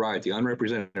 You're right, the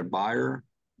unrepresented buyer,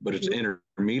 but it's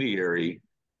intermediary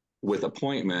with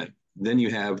appointment. Then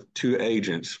you have two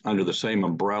agents under the same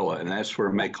umbrella, and that's where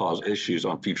it may cause issues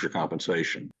on future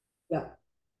compensation. Yeah.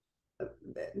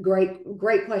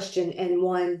 Great question, and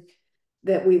one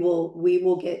that we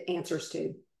will get answers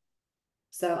to.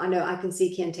 So I know I can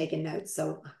see Ken taking notes,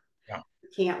 so yeah. I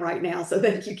can't right now. So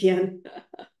thank you, Ken.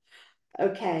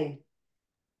 Okay.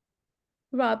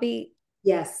 Robbie.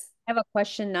 Yes. I have a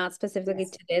question, not specifically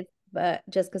to this, but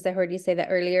just because I heard you say that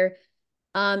earlier.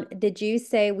 Did you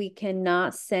say we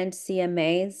cannot send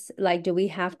CMAs? Like, do we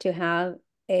have to have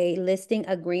a listing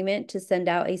agreement to send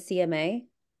out a CMA?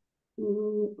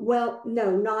 Well,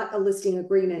 no, not a listing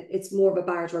agreement. It's more of a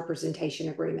buyer's representation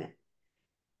agreement.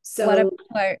 So what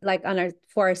about like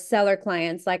for our seller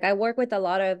clients? Like, I work with a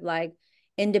lot of like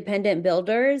independent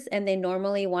builders, and they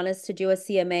normally want us to do a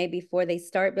CMA before they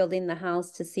start building the house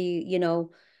to see, you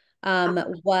know,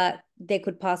 what they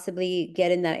could possibly get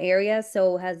in that area.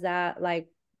 So has that like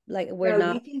we're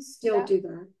no, not. you can still do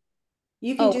that.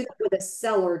 You can do that with a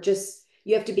seller, just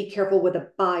you have to be careful with a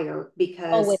buyer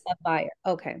because with a buyer.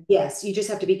 Okay. Yes, you just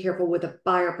have to be careful with a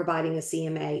buyer providing a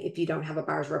CMA if you don't have a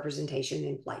buyer's representation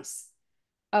in place.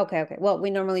 Okay. Well, we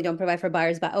normally don't provide for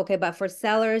buyers, but but for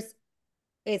sellers,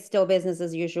 it's still business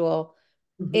as usual.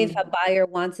 If a buyer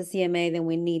wants a CMA, then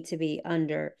we need to be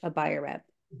under a buyer rep.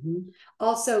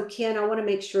 Also, Ken, I want to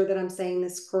make sure that I'm saying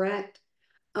this correct.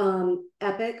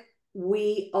 Epic,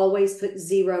 we always put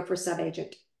 0 for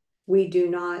sub-agent. We do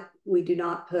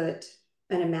not put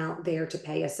an amount there to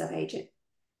pay a sub-agent.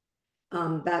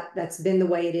 That's been the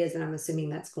way it is, and I'm assuming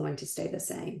that's going to stay the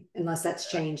same unless that's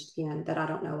changed again that I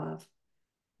don't know of.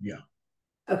 Yeah.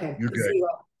 Okay. You're good. 0.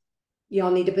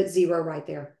 Y'all need to put 0 right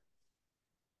there.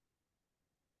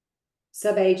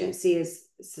 Sub-agency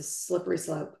it's a slippery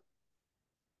slope.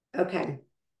 Okay.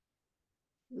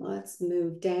 Let's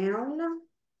move down.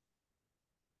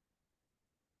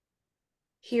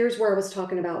 Here's where I was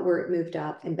talking about where it moved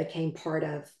up and became part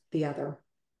of the other.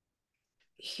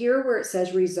 Here where it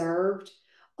says reserved,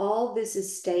 all this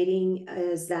is stating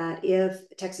is that if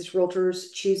Texas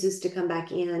Realtors chooses to come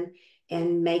back in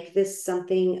and make this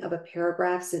something of a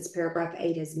paragraph, since paragraph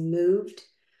 8 has moved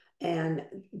and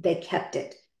they kept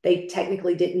it. They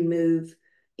technically didn't move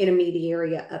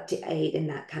intermediary up to 8 and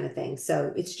that kind of thing.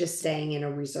 So it's just staying in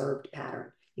a reserved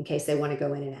pattern in case they want to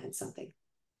go in and add something.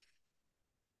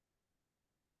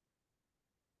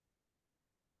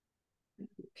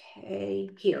 Okay,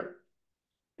 here.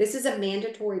 This is a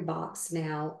mandatory box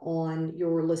now on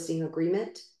your listing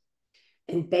agreement.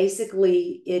 And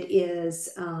basically it is,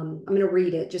 I'm going to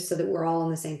read it just so that we're all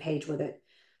on the same page with it.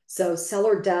 So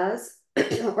seller does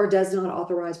or does not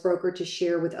authorize broker to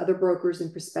share with other brokers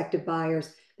and prospective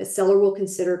buyers that seller will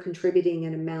consider contributing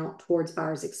an amount towards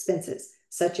buyer's expenses,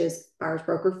 such as buyer's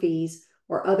broker fees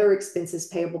or other expenses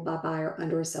payable by buyer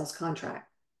under a sales contract.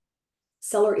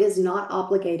 Seller is not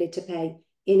obligated to pay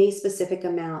any specific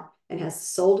amount and has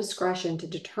sole discretion to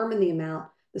determine the amount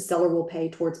the seller will pay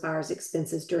towards buyer's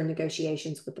expenses during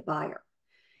negotiations with the buyer.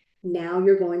 Now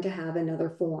you're going to have another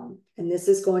form, and this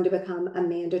is going to become a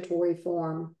mandatory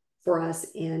form for us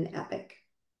in Epic.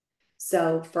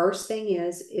 So first thing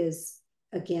is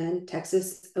again,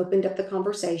 Texas opened up the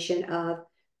conversation of,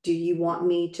 do you want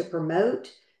me to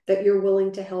promote that you're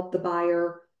willing to help the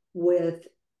buyer with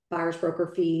buyer's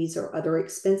broker fees or other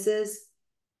expenses?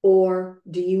 Or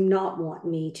do you not want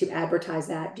me to advertise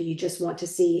that? Do you just want to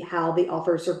see how the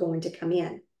offers are going to come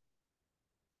in?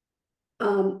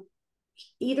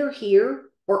 Either here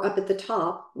or up at the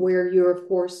top, where you're, of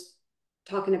course,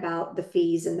 talking about the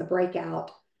fees and the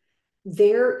breakout,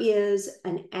 there is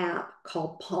an app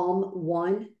called Palm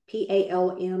One,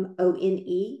 Palmone.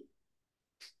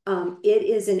 It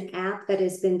is an app that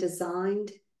has been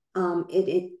designed.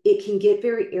 It can get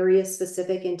very area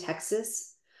specific in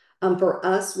Texas. For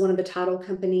us, one of the title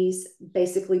companies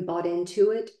basically bought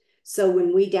into it. So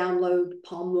when we download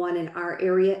Palm One in our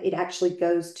area, it actually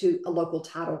goes to a local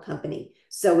title company.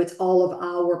 So it's all of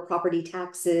our property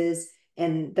taxes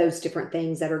and those different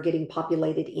things that are getting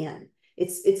populated in.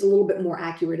 It's a little bit more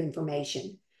accurate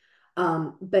information.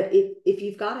 But if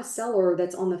you've got a seller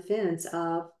that's on the fence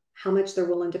of how much they're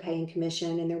willing to pay in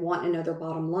commission and they're wanting to know their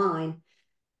bottom line,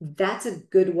 that's a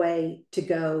good way to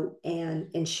go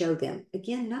and show them.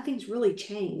 Again, nothing's really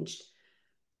changed.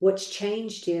 What's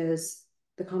changed is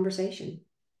the conversation.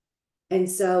 And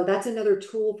so that's another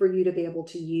tool for you to be able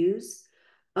to use.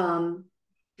 And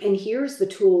here's the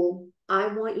tool. I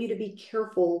want you to be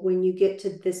careful when you get to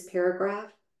this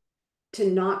paragraph to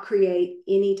not create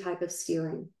any type of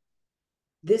steering.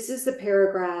 This is the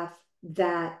paragraph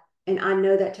that, and I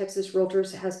know that Texas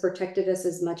Realtors has protected us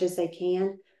as much as they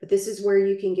can, but this is where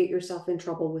you can get yourself in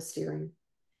trouble with steering.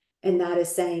 And that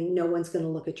is saying no one's going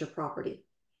to look at your property.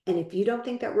 And if you don't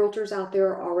think that realtors out there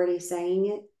are already saying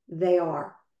it, they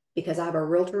are. Because I have a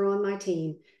realtor on my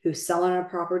team who's selling a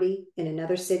property in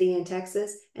another city in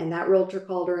Texas, and that realtor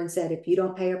called her and said, if you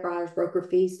don't pay a buyer's broker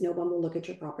fees, no one will look at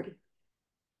your property.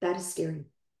 That is steering.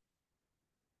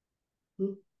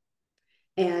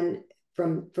 And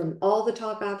from all the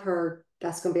talk I've heard,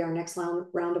 that's going to be our next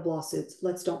round of lawsuits.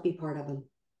 Let's don't be part of them.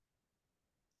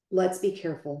 Let's be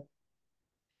careful.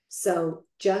 So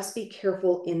just be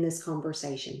careful in this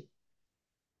conversation.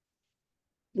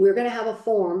 We're going to have a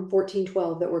form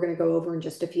 1412 that we're going to go over in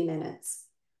just a few minutes.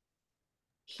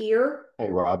 Here. Hey,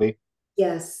 Robbie.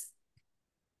 Yes.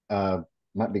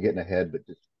 Might be getting ahead, but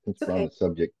just since we're on the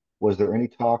subject, was there any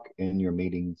talk in your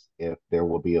meetings if there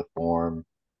will be a form?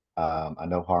 I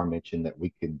know Har mentioned that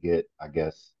we could get, I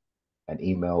guess, an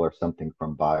email or something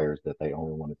from buyers that they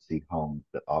only want to see homes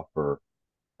that offer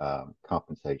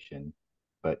compensation.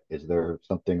 But is there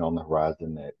something on the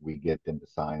horizon that we get them to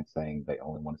sign saying they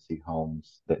only want to see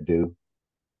homes that do?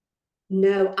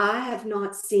 No, I have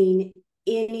not seen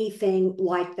anything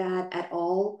like that at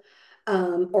all,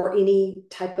 or any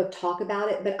type of talk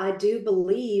about it. But I do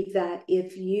believe that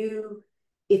if you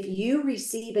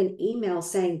receive an email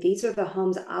saying these are the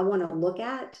homes I want to look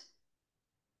at,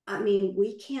 I mean,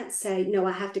 we can't say, no,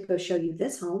 I have to go show you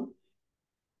this home.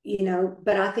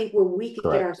 But I think where we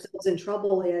could get ourselves in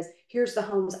trouble is, here's the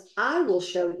homes I will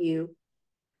show you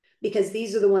because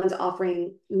these are the ones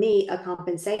offering me a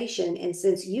compensation. And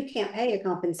since you can't pay a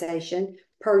compensation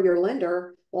per your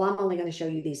lender, well, I'm only going to show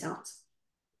you these homes.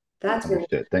 That's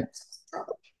understood.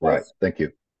 Right. Thank you.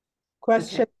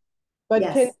 Question. Okay. But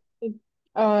yes.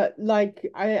 like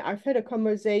I've had a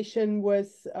conversation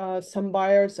with some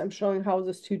buyers I'm showing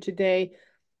houses to today.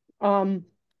 I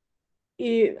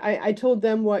told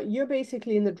them what you're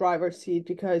basically in the driver's seat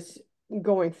because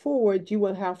going forward, you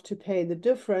will have to pay the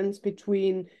difference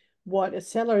between what a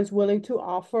seller is willing to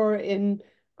offer in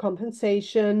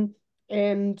compensation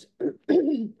and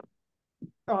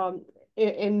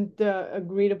and the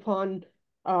agreed upon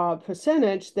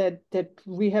percentage that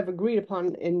we have agreed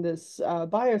upon in this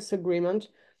buyer's agreement.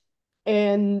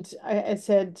 And I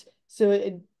said, so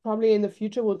it probably in the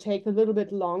future will take a little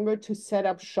bit longer to set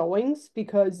up showings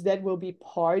because that will be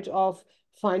part of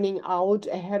finding out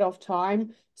ahead of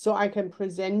time. So I can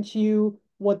present you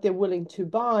what they're willing to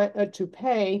buy, to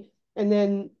pay, and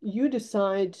then you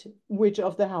decide which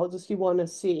of the houses you want to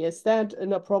see. Is that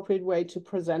an appropriate way to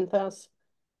present this?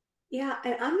 Yeah,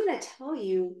 and I'm going to tell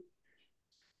you,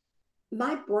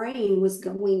 my brain was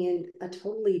going in a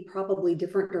totally probably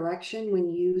different direction when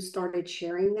you started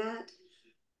sharing that.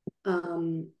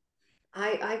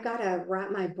 I've got to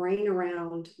wrap my brain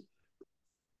around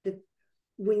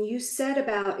when you said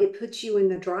about it puts you in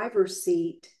the driver's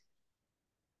seat.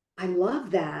 I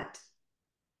love that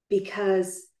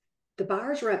because the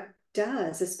buyer's rep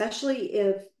does, especially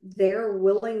if they're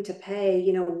willing to pay,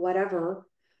 whatever,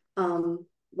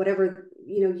 whatever,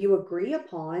 you agree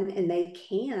upon, and they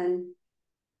can,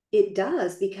 it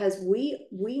does, because we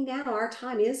now, our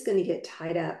time is going to get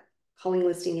tied up calling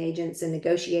listing agents and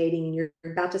negotiating, and you're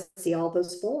about to see all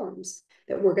those forms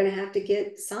that we're going to have to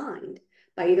get signed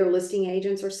by either listing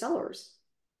agents or sellers,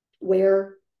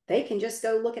 where they can just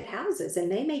go look at houses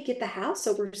and they may get the house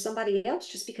over somebody else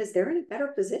just because they're in a better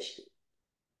position.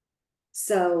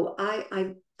 So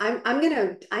I'm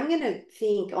gonna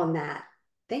think on that.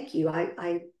 Thank you.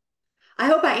 I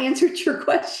hope I answered your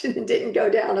question and didn't go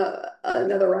down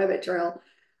another rabbit trail.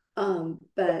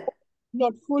 But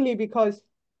not fully, because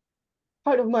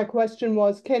part of my question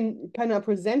was, can I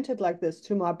present it like this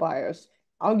to my buyers?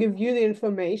 I'll give you the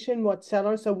information, what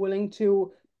sellers are willing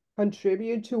to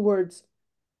contribute towards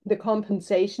the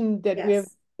compensation that we have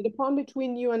agreed upon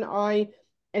between you and I,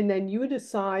 and then you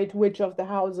decide which of the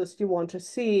houses you want to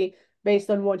see based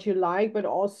on what you like, but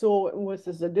also with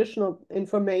this additional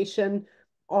information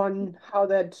on how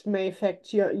that may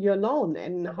affect your loan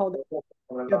and how that.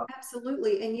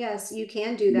 Absolutely. And yes, you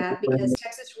can do that, because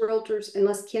Texas Realtors,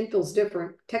 unless Ken feels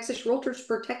different, Texas Realtors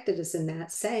protected us in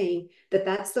that, saying that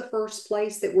that's the first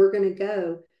place that we're going to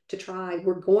go to try.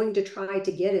 We're going to try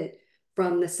to get it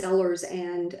from the sellers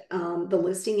and the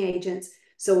listing agents.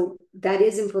 So that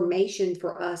is information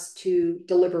for us to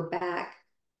deliver back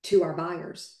to our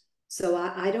buyers. So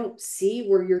I don't see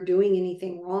where you're doing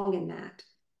anything wrong in that.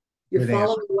 You're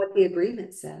following what the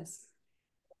agreement says.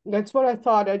 That's what I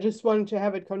thought. I just wanted to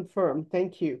have it confirmed.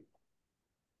 Thank you.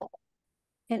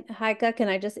 And Heike, can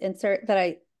I just insert that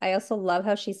I also love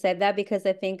how she said that, because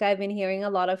I think I've been hearing a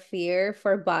lot of fear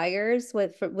for buyers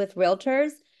with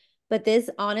realtors, but this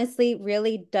honestly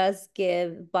really does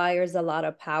give buyers a lot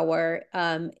of power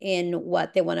in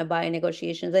what they want to buy in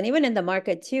negotiations. And even in the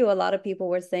market too, a lot of people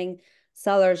were saying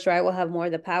sellers, right, will have more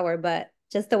of the power, but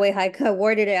just the way Heike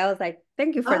worded it, I was like,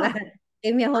 thank you for that.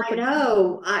 Gave me a whole. I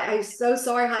know. I'm so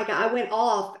sorry, Heike. I went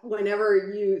off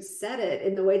whenever you said it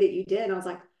in the way that you did. I was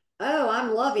like, oh,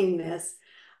 I'm loving this.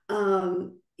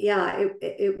 Yeah,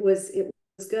 it was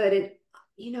good. And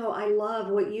I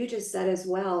love what you just said as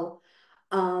well.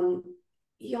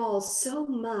 Y'all, so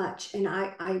much, and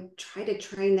I try to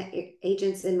train the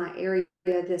agents in my area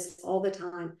this all the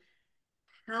time.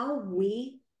 How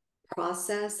we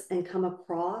process and come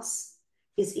across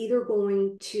is either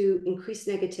going to increase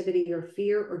negativity or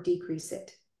fear or decrease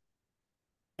it.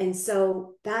 And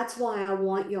so that's why I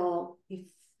want y'all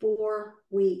 4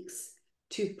 weeks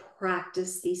to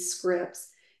practice these scripts,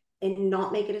 and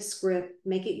not make it a script,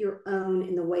 make it your own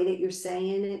in the way that you're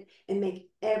saying it, and make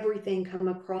everything come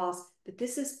across that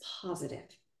this is positive,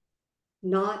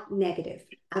 not negative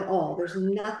at all. There's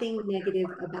nothing negative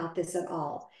about this at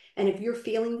all. And if you're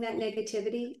feeling that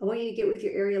negativity, I want you to get with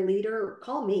your area leader, or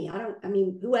call me.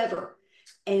 Whoever,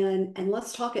 and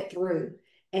let's talk it through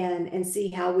and see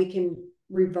how we can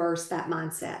reverse that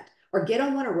mindset. Or get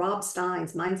on one of Rob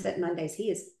Stein's Mindset Mondays.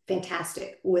 He is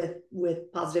fantastic with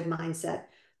positive mindset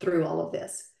through all of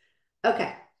this.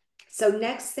 Okay, so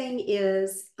next thing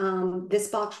is this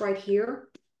box right here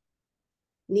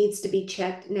needs to be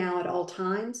checked now at all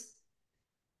times.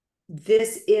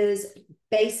 This is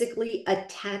basically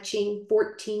attaching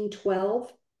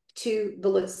 1412 to the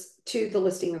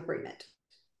listing agreement.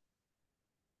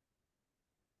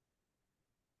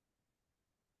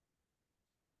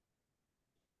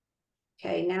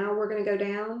 Okay, now we're going to go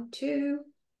down to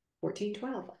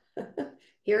 1412.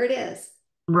 Here it is.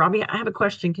 Robbie, I have a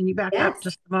question. Can you back up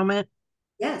just a moment?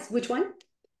 Yes. Which one?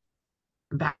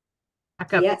 Back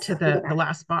up to the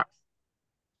last box.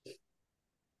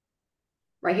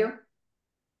 Right here?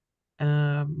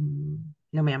 No,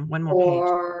 ma'am. One more page.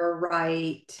 Or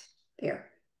right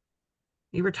there.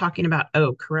 You were talking about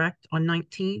O, correct? On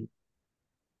 19?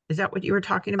 Is that what you were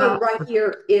talking about? Oh, right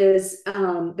here is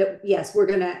that, yes, we're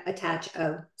going to attach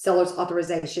a seller's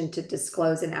authorization to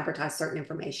disclose and advertise certain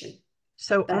information.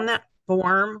 So on that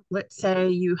form, let's say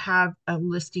you have a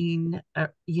listing,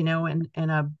 and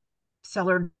a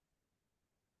seller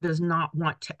does not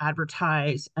want to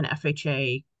advertise an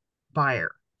FHA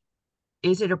buyer.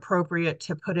 Is it appropriate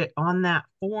to put it on that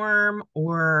form,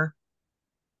 or?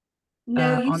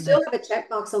 No, you still have a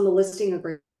checkbox on the listing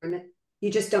agreement. You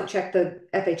just don't check the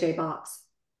FHA box.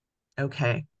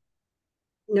 Okay.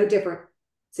 No different.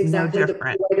 It's exactly the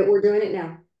way that we're doing it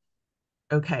now.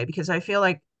 Okay, because I feel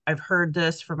like I've heard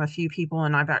this from a few people,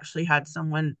 and I've actually had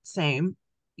someone same,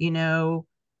 VA,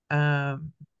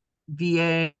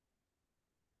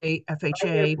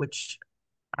 FHA, which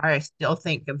I still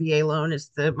think a VA loan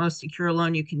is the most secure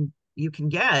loan you can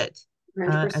get.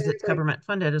 as it's government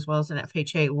funded as well as an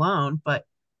FHA loan, but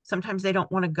sometimes they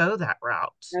don't want to go that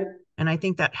route. Nope. And I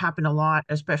think that happened a lot,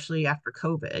 especially after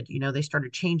COVID. They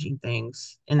started changing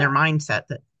things in their mindset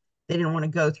that they didn't want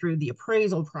to go through the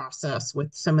appraisal process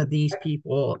with some of these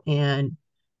people. And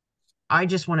I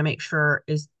just want to make sure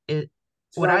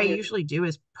what I usually do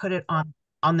is put it on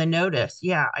the notice.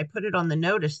 Yeah, I put it on the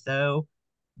notice though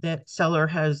that seller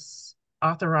has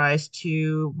authorized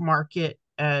to market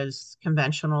as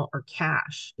conventional or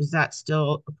cash. Is that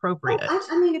still appropriate?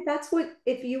 I mean,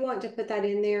 if you want to put that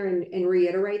in there and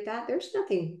reiterate that, there's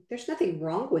nothing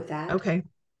wrong with that. Okay.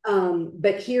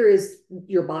 But here is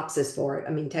your boxes for it.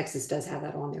 I mean, Texas does have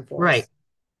that on there for us.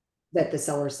 That the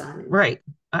seller signed. Right.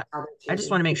 I just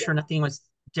want to make sure nothing was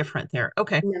different there.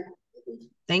 Okay. No.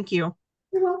 Thank you.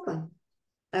 You're welcome.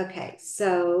 Okay,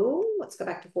 so let's go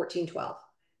back to 1412.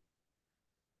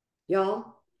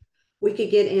 Y'all, we could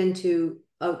get into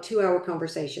a 2-hour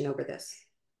conversation over this,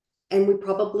 and we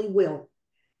probably will,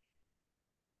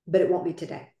 but it won't be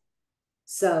today.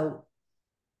 So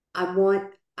I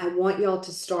want y'all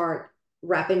to start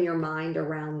wrapping your mind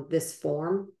around this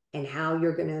form and how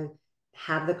you're going to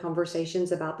have the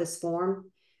conversations about this form.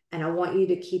 And I want you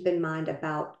to keep in mind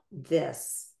about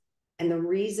this. And the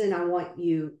reason I want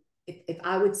you, if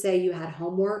I would say you had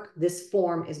homework, this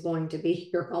form is going to be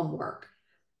your homework.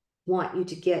 I want you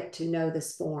to get to know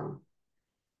this form.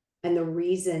 And the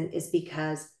reason is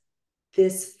because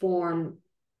this form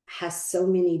has so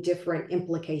many different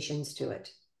implications to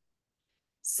it.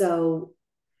 So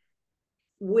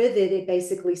with it, it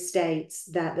basically states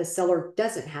that the seller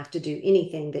doesn't have to do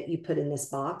anything that you put in this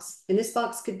box. And this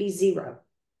box could be 0.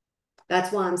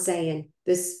 That's why I'm saying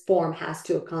this form has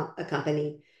to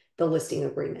accompany the listing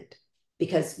agreement,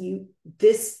 because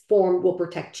this form will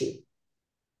protect you.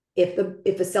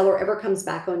 If a seller ever comes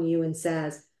back on you and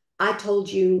says, I told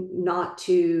you not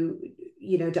to,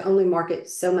 to only market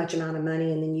so much amount of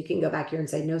money, and then you can go back here and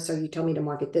say, no, sir, you told me to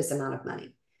market this amount of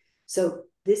money. So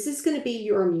this is going to be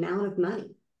your amount of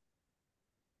money.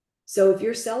 So if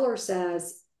your seller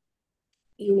says,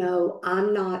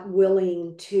 I'm not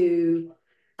willing to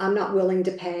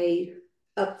pay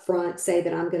upfront, say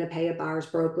that I'm going to pay a buyer's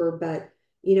broker, but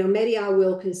maybe I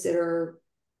will consider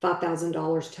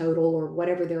 $5,000 total or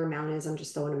whatever their amount is. I'm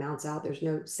just throwing amounts out. There's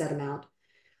no set amount.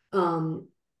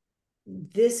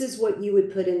 This is what you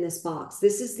would put in this box.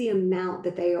 This is the amount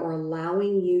that they are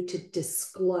allowing you to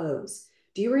disclose.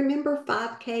 Do you remember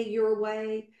 5K your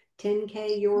way,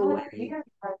 10K your way?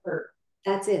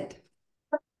 That's it.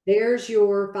 There's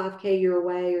your 5K your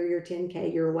way or your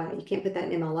 10K your way. You can't put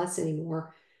that in MLS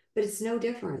anymore, but it's no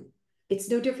different. It's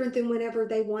no different than whenever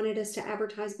they wanted us to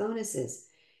advertise bonuses.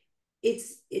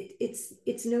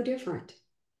 It's no different.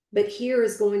 But here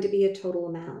is going to be a total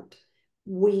amount.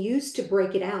 We used to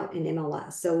break it out in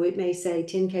MLS. So it may say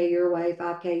 10K your way,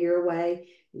 5K your way.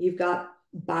 You've got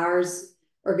buyer's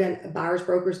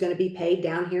broker is going to be paid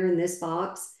down here in this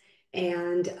box.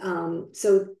 And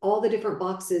so all the different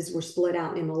boxes were split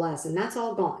out in MLS, and that's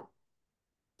all gone.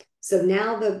 So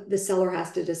now the seller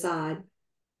has to decide,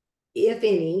 if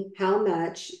any, how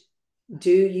much do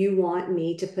you want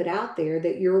me to put out there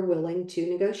that you're willing to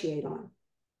negotiate on?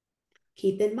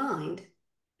 Keep in mind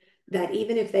that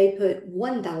even if they put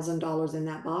 $1,000 in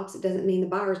that box, it doesn't mean the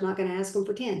buyer's not going to ask them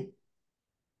for 10.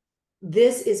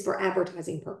 This is for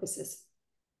advertising purposes.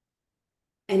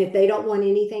 And if they don't want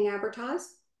anything advertised,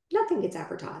 nothing gets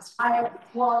advertised.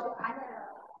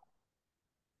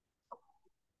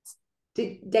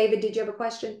 David, did you have a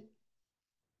question?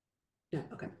 No,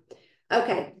 okay.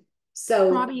 Okay,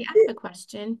 so Robbie, I have a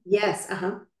question. Yes,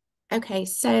 Okay,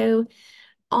 so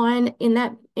on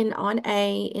the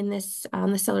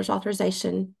seller's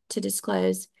authorization to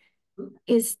disclose,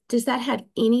 does that have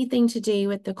anything to do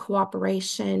with the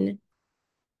cooperation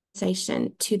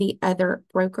to the other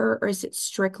broker, or is it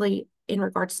strictly in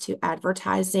regards to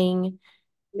advertising?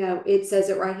 No, it says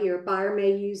it right here. Buyer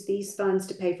may use these funds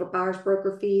to pay for buyer's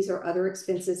broker fees or other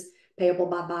expenses payable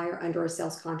by buyer under a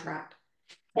sales contract.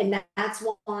 And that's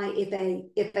why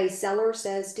if a seller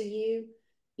says to you,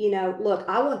 look,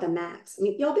 I want the max. I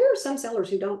mean, there are some sellers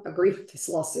who don't agree with this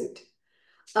lawsuit.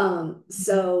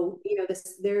 So,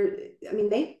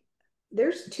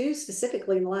 there's 2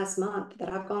 specifically in the last month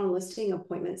that I've gone on listing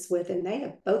appointments with, and they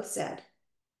have both said,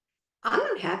 I'm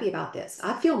not happy about this.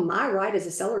 I feel my right as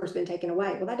a seller has been taken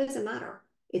away. Well, that doesn't matter.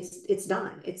 It's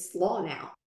done. It's law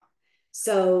now.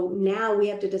 So now we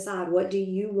have to decide, what do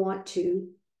you want to,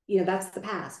 that's the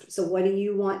past. So what do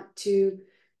you want to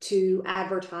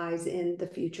advertise in the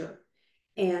future?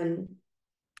 And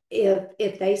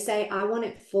if they say, I want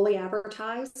it fully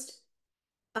advertised,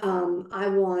 I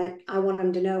want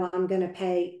them to know I'm going to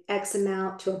pay X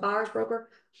amount to a buyer's broker.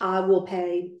 I will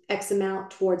pay X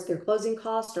amount towards their closing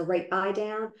cost or rate buy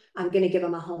down. I'm going to give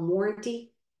them a home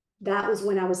warranty. That was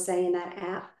when I was saying that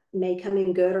app may come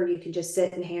in good, or you can just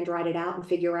sit and handwrite it out and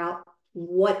figure out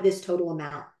what this total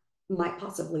amount might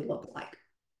possibly look like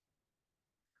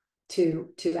to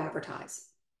advertise.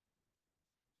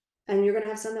 And you're going to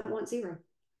have some that want zero.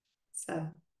 So,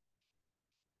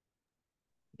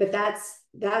 but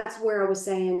that's where I was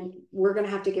saying we're going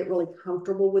to have to get really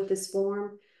comfortable with this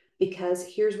form, because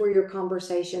here's where your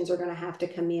conversations are going to have to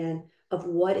come in of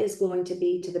what is going to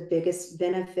be to the biggest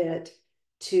benefit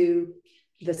to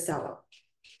the seller,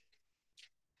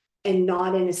 and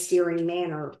not in a steering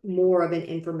manner, more of an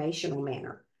informational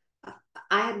manner.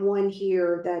 I had one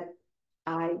here that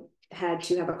I had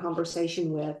to have a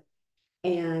conversation with,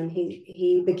 and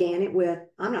he began it with,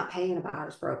 I'm not paying a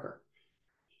buyer's broker.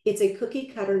 It's a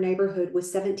cookie cutter neighborhood with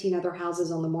 17 other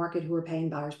houses on the market who are paying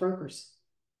buyer's brokers.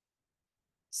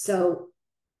 So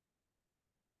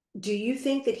do you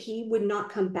think that he would not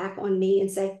come back on me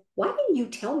and say, why didn't you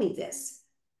tell me this?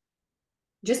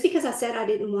 Just because I said I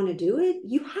didn't want to do it?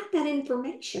 You had that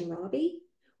information, Robbie.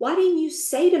 Why didn't you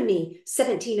say to me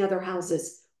 17 other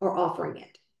houses are offering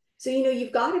it? So,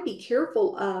 you've got to be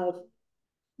careful of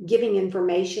giving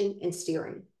information and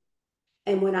steering.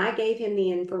 And when I gave him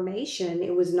the information,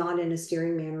 it was not in a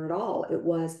steering manner at all. It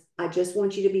was, I just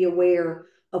want you to be aware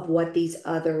of what these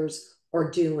others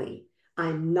are doing.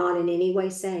 I'm not in any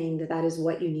way saying that that is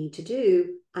what you need to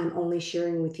do. I'm only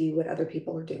sharing with you what other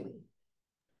people are doing.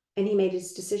 And he made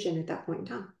his decision at that point in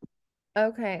time.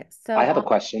 Okay, so I have a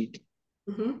question.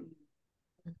 Mm-hmm.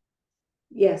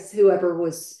 Yes, whoever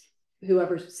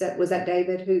said, was that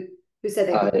David? Who said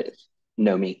they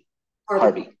No, me.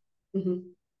 Harvey.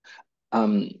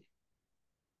 Mm-hmm.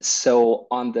 So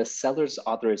on the seller's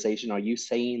authorization, are you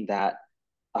saying that,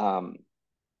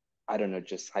 I don't know,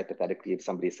 just hypothetically, if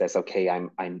somebody says, okay,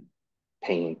 I'm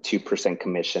paying 2%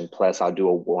 commission, plus I'll do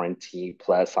a warranty,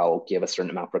 plus I'll give a certain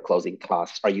amount for closing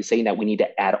costs. Are you saying that we need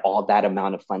to add all that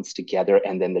amount of funds together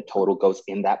and then the total goes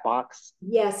in that box?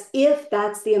 Yes, if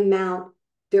that's the amount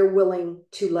they're willing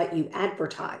to let you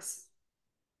advertise.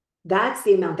 That's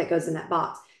the amount that goes in that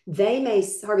box.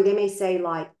 Harvey, they may say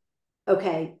like,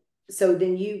 okay, so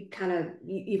then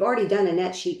you've already done a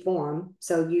net sheet for them.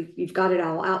 So you've got it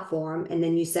all out for them. And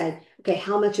then you say, okay,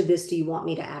 how much of this do you want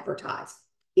me to advertise?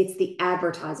 It's the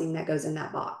advertising that goes in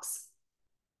that box.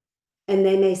 And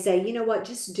they may say, you know what,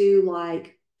 just do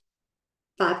like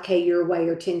 5K your way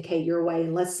or 10K your way.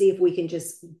 And let's see if we can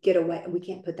just get away. We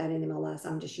can't put that in MLS.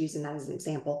 I'm just using that as an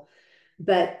example.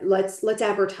 But let's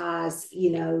advertise,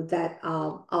 that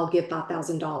I'll give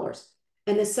 $5,000.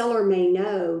 And the seller may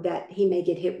know that he may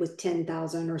get hit with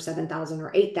 10,000 or 7,000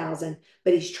 or 8,000,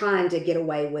 but he's trying to get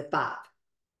away with 5.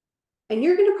 And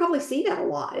you're going to probably see that a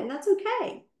lot, and that's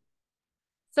okay.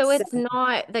 So it's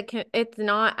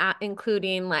not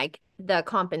including like the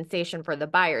compensation for the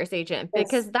buyer's agent,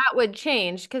 because that would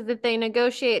change, because if they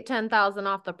negotiate 10,000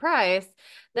 off the price,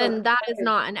 then that is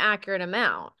not an accurate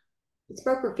amount. It's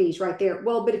broker fees right there.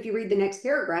 Well, but if you read the next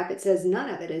paragraph, it says none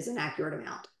of it is an accurate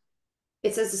amount.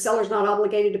 It says the seller's not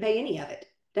obligated to pay any of it.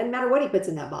 Doesn't matter what he puts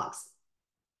in that box.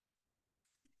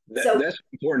 That's an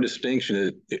important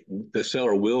distinction that the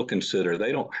seller will consider.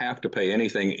 They don't have to pay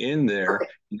anything in there.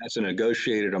 Perfect. That's a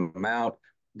negotiated amount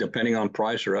depending on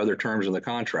price or other terms in the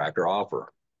contract or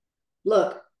offer.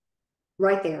 Look,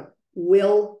 right there,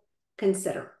 will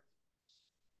consider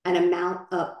an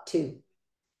amount up to.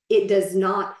 It does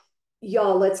not,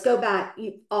 y'all, let's go back.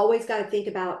 You always got to think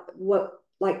about what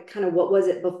was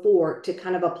it before to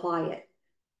kind of apply it.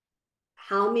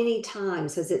 How many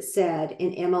times has it said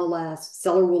in MLS,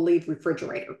 seller will leave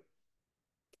refrigerator?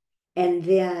 And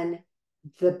then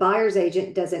the buyer's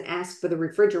agent doesn't ask for the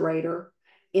refrigerator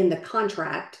in the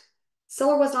contract.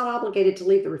 Seller was not obligated to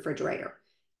leave the refrigerator.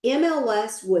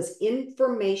 MLS was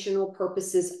informational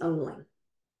purposes only.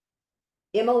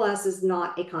 MLS is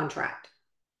not a contract.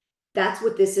 That's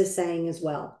what this is saying as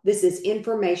well. This is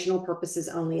informational purposes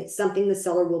only. It's something the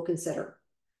seller will consider.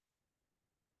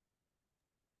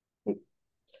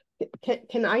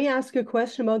 Can I ask a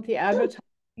question about the advertising?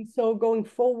 So going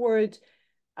forward,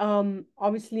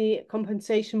 obviously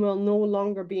compensation will no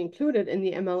longer be included in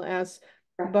the MLS,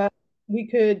 but we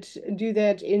could do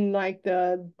that in like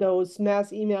those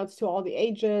mass emails to all the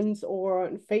agents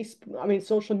or Facebook,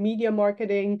 social media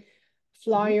marketing,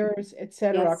 flyers,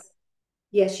 etc.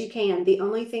 Yes, you can. The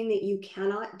only thing that you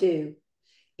cannot do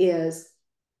is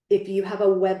if you have a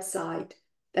website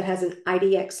that has an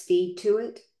IDX feed to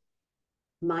it,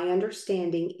 my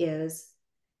understanding is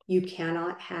you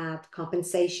cannot have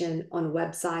compensation on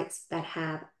websites that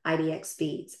have IDX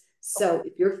feeds. So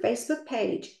if your Facebook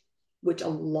page, which a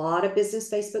lot of business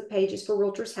Facebook pages for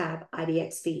realtors have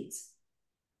IDX feeds,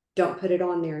 don't put it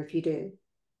on there if you do.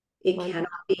 It cannot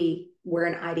be where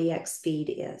an IDX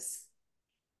feed is.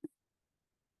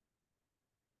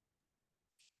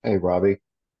 Hey, Robbie.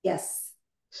 Yes.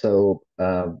 So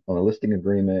on a listing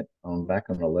agreement back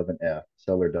on 11F,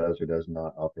 seller does or does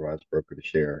not authorize broker to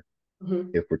share.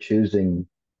 Mm-hmm. If we're choosing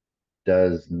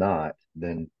does not,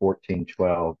 then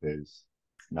 1412 is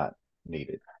not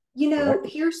needed. You know, Correct?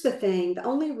 here's the thing. The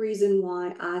only reason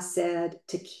why I said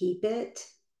to keep it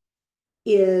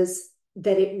is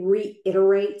that it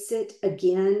reiterates it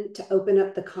again to open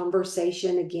up the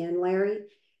conversation again, Larry,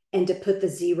 and to put the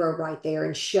 0 right there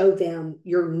and show them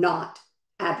you're not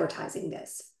advertising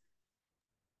this.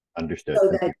 Understood. So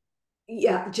Thank that, you.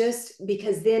 yeah, just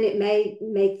because then it may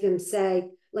make them say,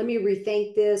 let me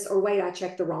rethink this, or wait, I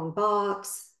checked the wrong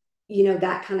box, you know,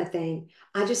 that kind of thing.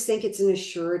 I just think it's an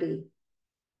assurity.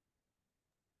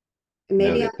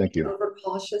 Maybe I'm Thank you.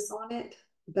 overcautious on it,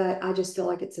 but I just feel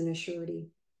like it's an assurity.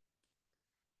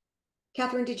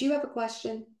 Catherine, did you have a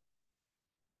question?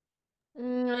 I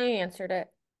answered it.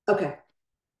 Okay.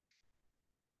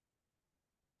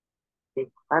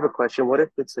 I have a question. What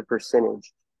if it's a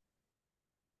percentage?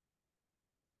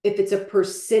 If it's a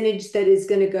percentage that is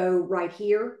going to go right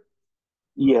here?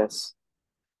 Yes.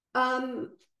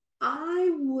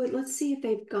 I would, let's see if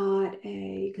they've got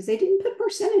because they didn't put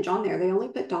percentage on there. They only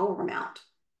put dollar amount.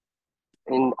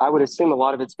 And I would assume a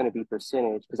lot of it's going to be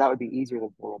percentage because that would be easier than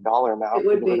putting a dollar amount. It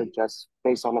would People would be. adjust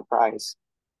based on the price.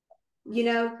 You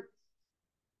know,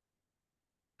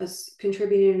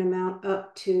 contributing an amount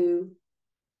up to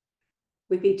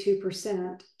would be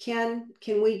 2%. Can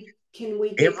we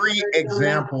get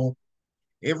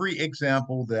every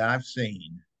example that I've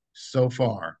seen so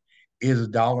far is a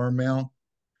dollar amount.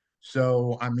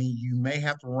 So, I mean, you may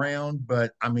have to round,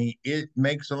 but I mean, it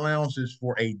makes allowances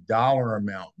for a dollar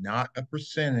amount, not a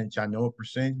percentage. I know a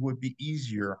percentage would be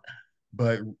easier,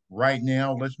 but right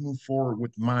now, let's move forward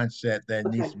with the mindset that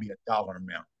it needs to be a dollar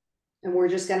amount. And we're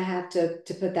just going to have to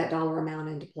put that dollar amount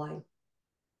into play.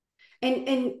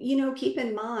 And you know, keep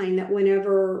in mind that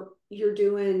whenever you're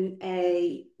doing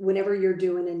a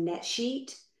net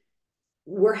sheet,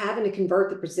 we're having to convert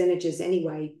the percentages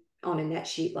anyway on a net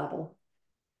sheet level.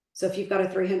 So if you've got a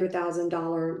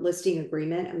 $300,000 listing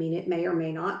agreement, I mean, it may or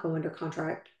may not go under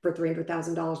contract for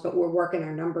 $300,000, but we're working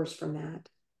our numbers from that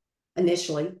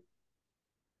initially.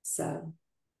 So,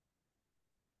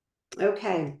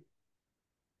 okay.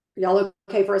 Y'all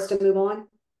okay for us to move on?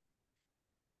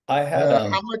 I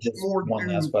had how much more one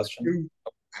last question.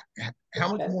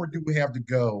 How much more do we have to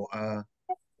go?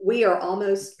 We are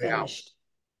almost finished.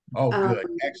 Oh, good.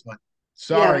 Excellent.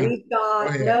 Sorry. Yeah, we've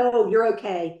got, no, you're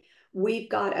okay. We've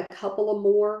got a couple of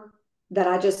more that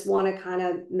I just want to kind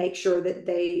of make sure that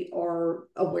they are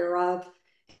aware of.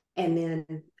 And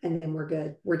then we're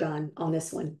good. We're done on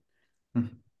this one.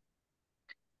 If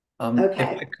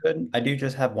I could, I do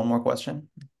just have one more question.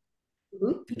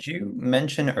 Did you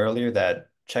mention earlier that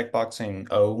checkboxing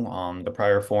O on the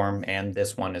prior form and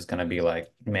this one is going to be like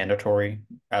mandatory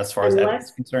as far as Epic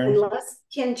is concerned? Unless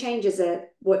Ken changes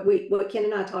it, what Ken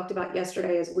and I talked about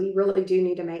yesterday is we really do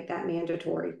need to make that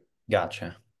mandatory.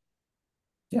 Gotcha.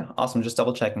 Yeah, awesome. Just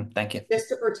double checking. Thank you. Just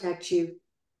to protect you.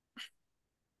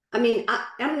 I mean,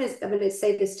 I'm gonna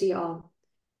say this to y'all.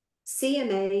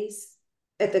 CMAs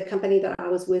at the company that I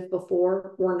was with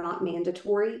before were not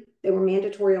mandatory. They were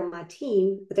mandatory on my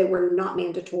team, but they were not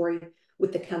mandatory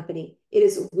with the company. It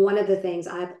is one of the things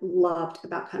I've loved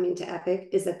about coming to Epic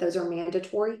is that those are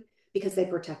mandatory because they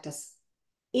protect us.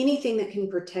 Anything that can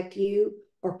protect you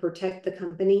or protect the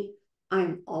company,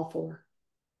 I'm all for.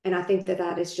 And I think that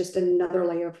that is just another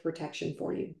layer of protection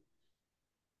for you.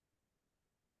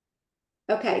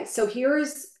 Okay, so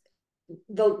here's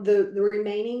the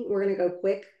remaining. We're going to go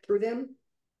quick through them.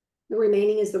 The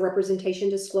remaining is the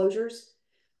representation disclosures.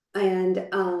 And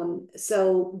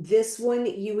so this one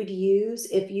you would use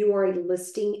if you are a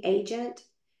listing agent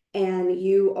and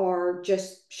you are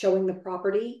just showing the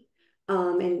property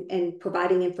and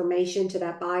providing information to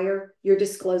that buyer, you're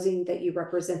disclosing that you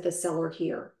represent the seller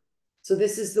here. So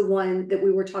this is the one that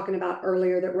we were talking about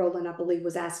earlier that Roland, I believe,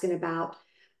 was asking about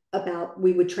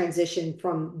we would transition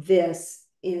from this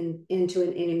into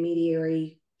an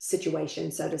intermediary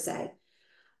situation, so to say.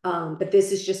 But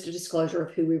this is just a disclosure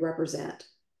of who we represent.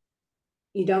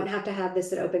 You don't have to have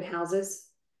this at open houses,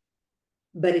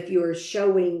 but if you're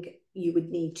showing, you would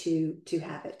need to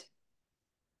have it.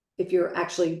 If you're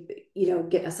actually,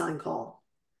 getting a sign call.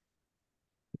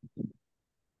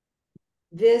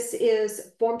 This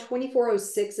is Form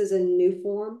 2406 is a new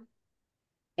form.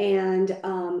 And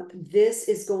this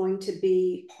is going to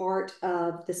be part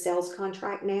of the sales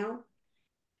contract now.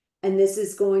 And this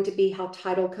is going to be how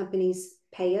title companies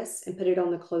pay us and put it on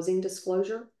the closing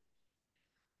disclosure.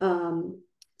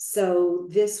 So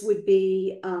this would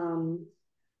be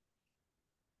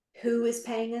who is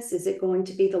paying us? Is it going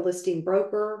to be the listing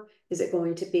broker? Is it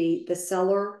going to be the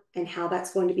seller? And how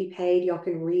that's going to be paid? Y'all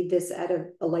can read this at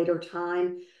a later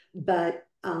time, but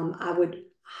I would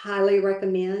highly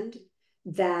recommend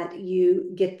that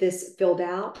you get this filled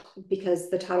out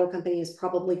because the title company is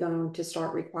probably going to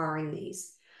start requiring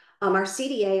these. Our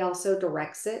CDA also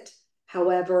directs it.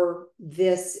 However,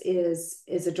 this is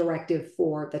a directive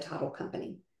for the title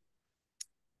company.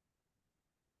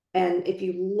 And if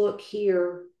you look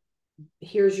here,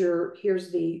 here's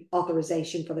the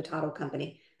authorization for the title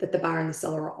company that the buyer and the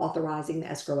seller are authorizing the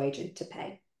escrow agent to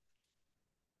pay.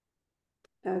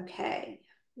 Okay,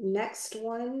 next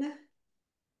one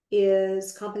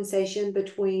is compensation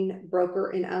between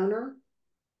broker and owner.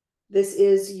 This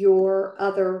is your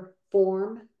other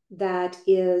form that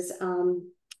is,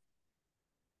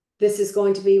 this is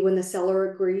going to be when the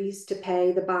seller agrees to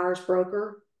pay the buyer's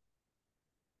broker.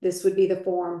 This would be the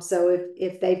form. So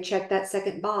if they've checked that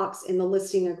second box in the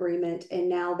listing agreement and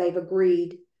now they've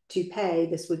agreed to pay,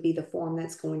 this would be the form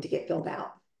that's going to get filled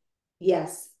out.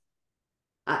 Yes.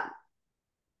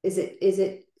 Is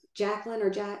it Jacqueline or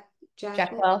Jacqueline?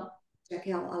 Jacqueline.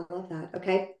 Jacqueline, I love that.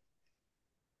 Okay.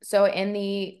 So in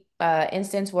the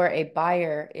instance where a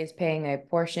buyer is paying a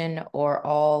portion or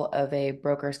all of a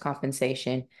broker's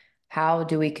compensation, how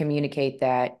do we communicate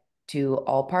that to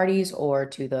all parties or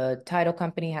to the title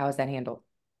company? How is that handled?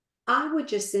 I would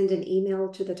just send an email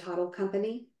to the title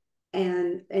company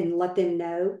and let them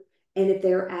know. And if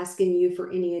they're asking you for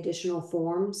any additional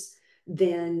forms,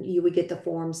 then you would get the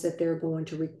forms that they're going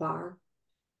to require.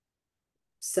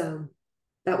 So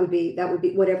that would be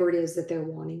whatever it is that they're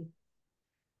wanting.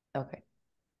 Okay.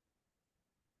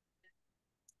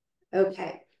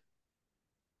 Okay.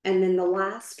 And then the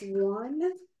last one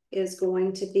is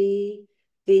going to be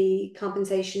the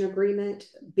compensation agreement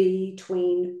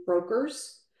between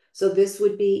brokers. So this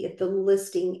would be if the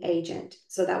listing agent,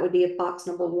 so that would be if box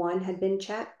number 1 had been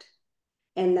checked,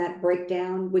 and that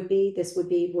breakdown would be, this would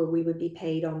be where we would be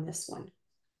paid on this one.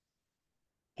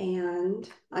 And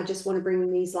I just want to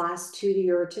bring these last two to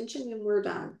your attention and we're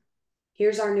done.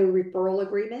 Here's our new referral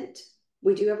agreement.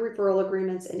 We do have referral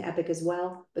agreements in Epic as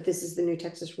well, but this is the new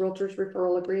Texas Realtors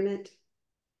referral agreement.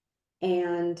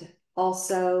 And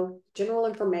also general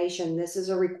information. This is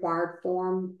a required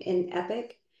form in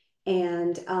Epic.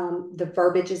 And the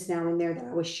verbiage is now in there that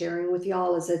I was sharing with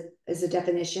y'all as a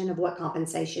definition of what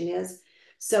compensation is.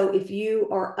 So if you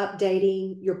are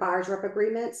updating your buyer's rep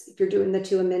agreements, if you're doing the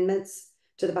 2 amendments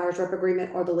to the buyer's rep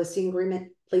agreement or the listing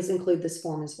agreement, please include this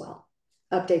form as well.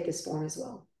 Update this form as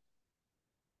well.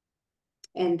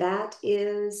 And that's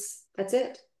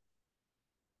it.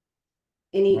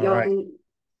 Y'all can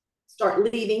start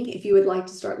leaving if you would like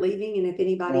to start leaving. And if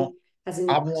anybody has any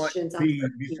questions.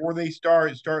 Before they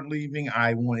start leaving,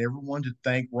 I want everyone to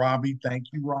thank Robbie. Thank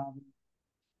you, Robbie.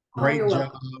 Great job.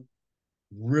 Welcome.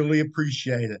 Really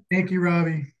appreciate it. Thank you,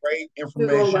 Robbie. Great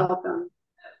information. You're welcome.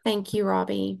 Thank you,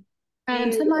 Robbie.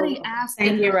 Somebody asked.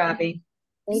 Thank you, Robbie.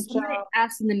 Somebody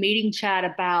asked in the meeting chat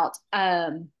about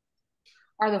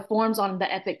are the forms on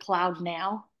the Epic Cloud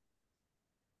now?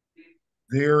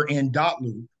 They're in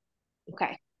 .loop.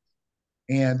 Okay.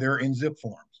 And they're in zip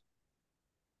forms.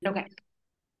 Okay.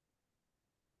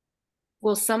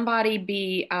 Will somebody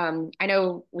be, I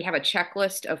know we have a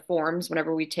checklist of forms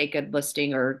whenever we take a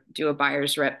listing or do a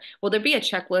buyer's rep. Will there be a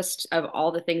checklist of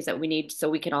all the things that we need so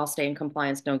we can all stay in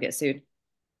compliance, don't get sued?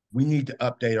 We need to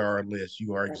update our list.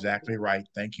 You are exactly right.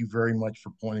 Thank you very much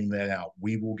for pointing that out.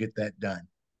 We will get that done.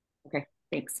 Okay,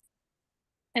 thanks.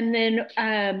 And then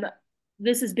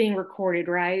this is being recorded,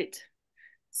 right?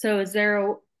 So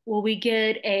will we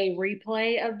get a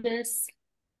replay of this?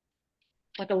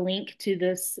 Like a link to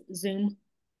this Zoom?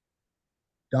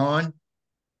 Dawn?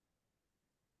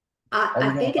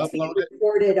 I think it's being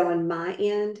recorded on my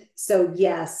end. So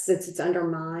yes, since it's under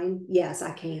mine, yes,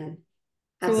 I can.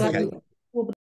 Absolutely. Okay.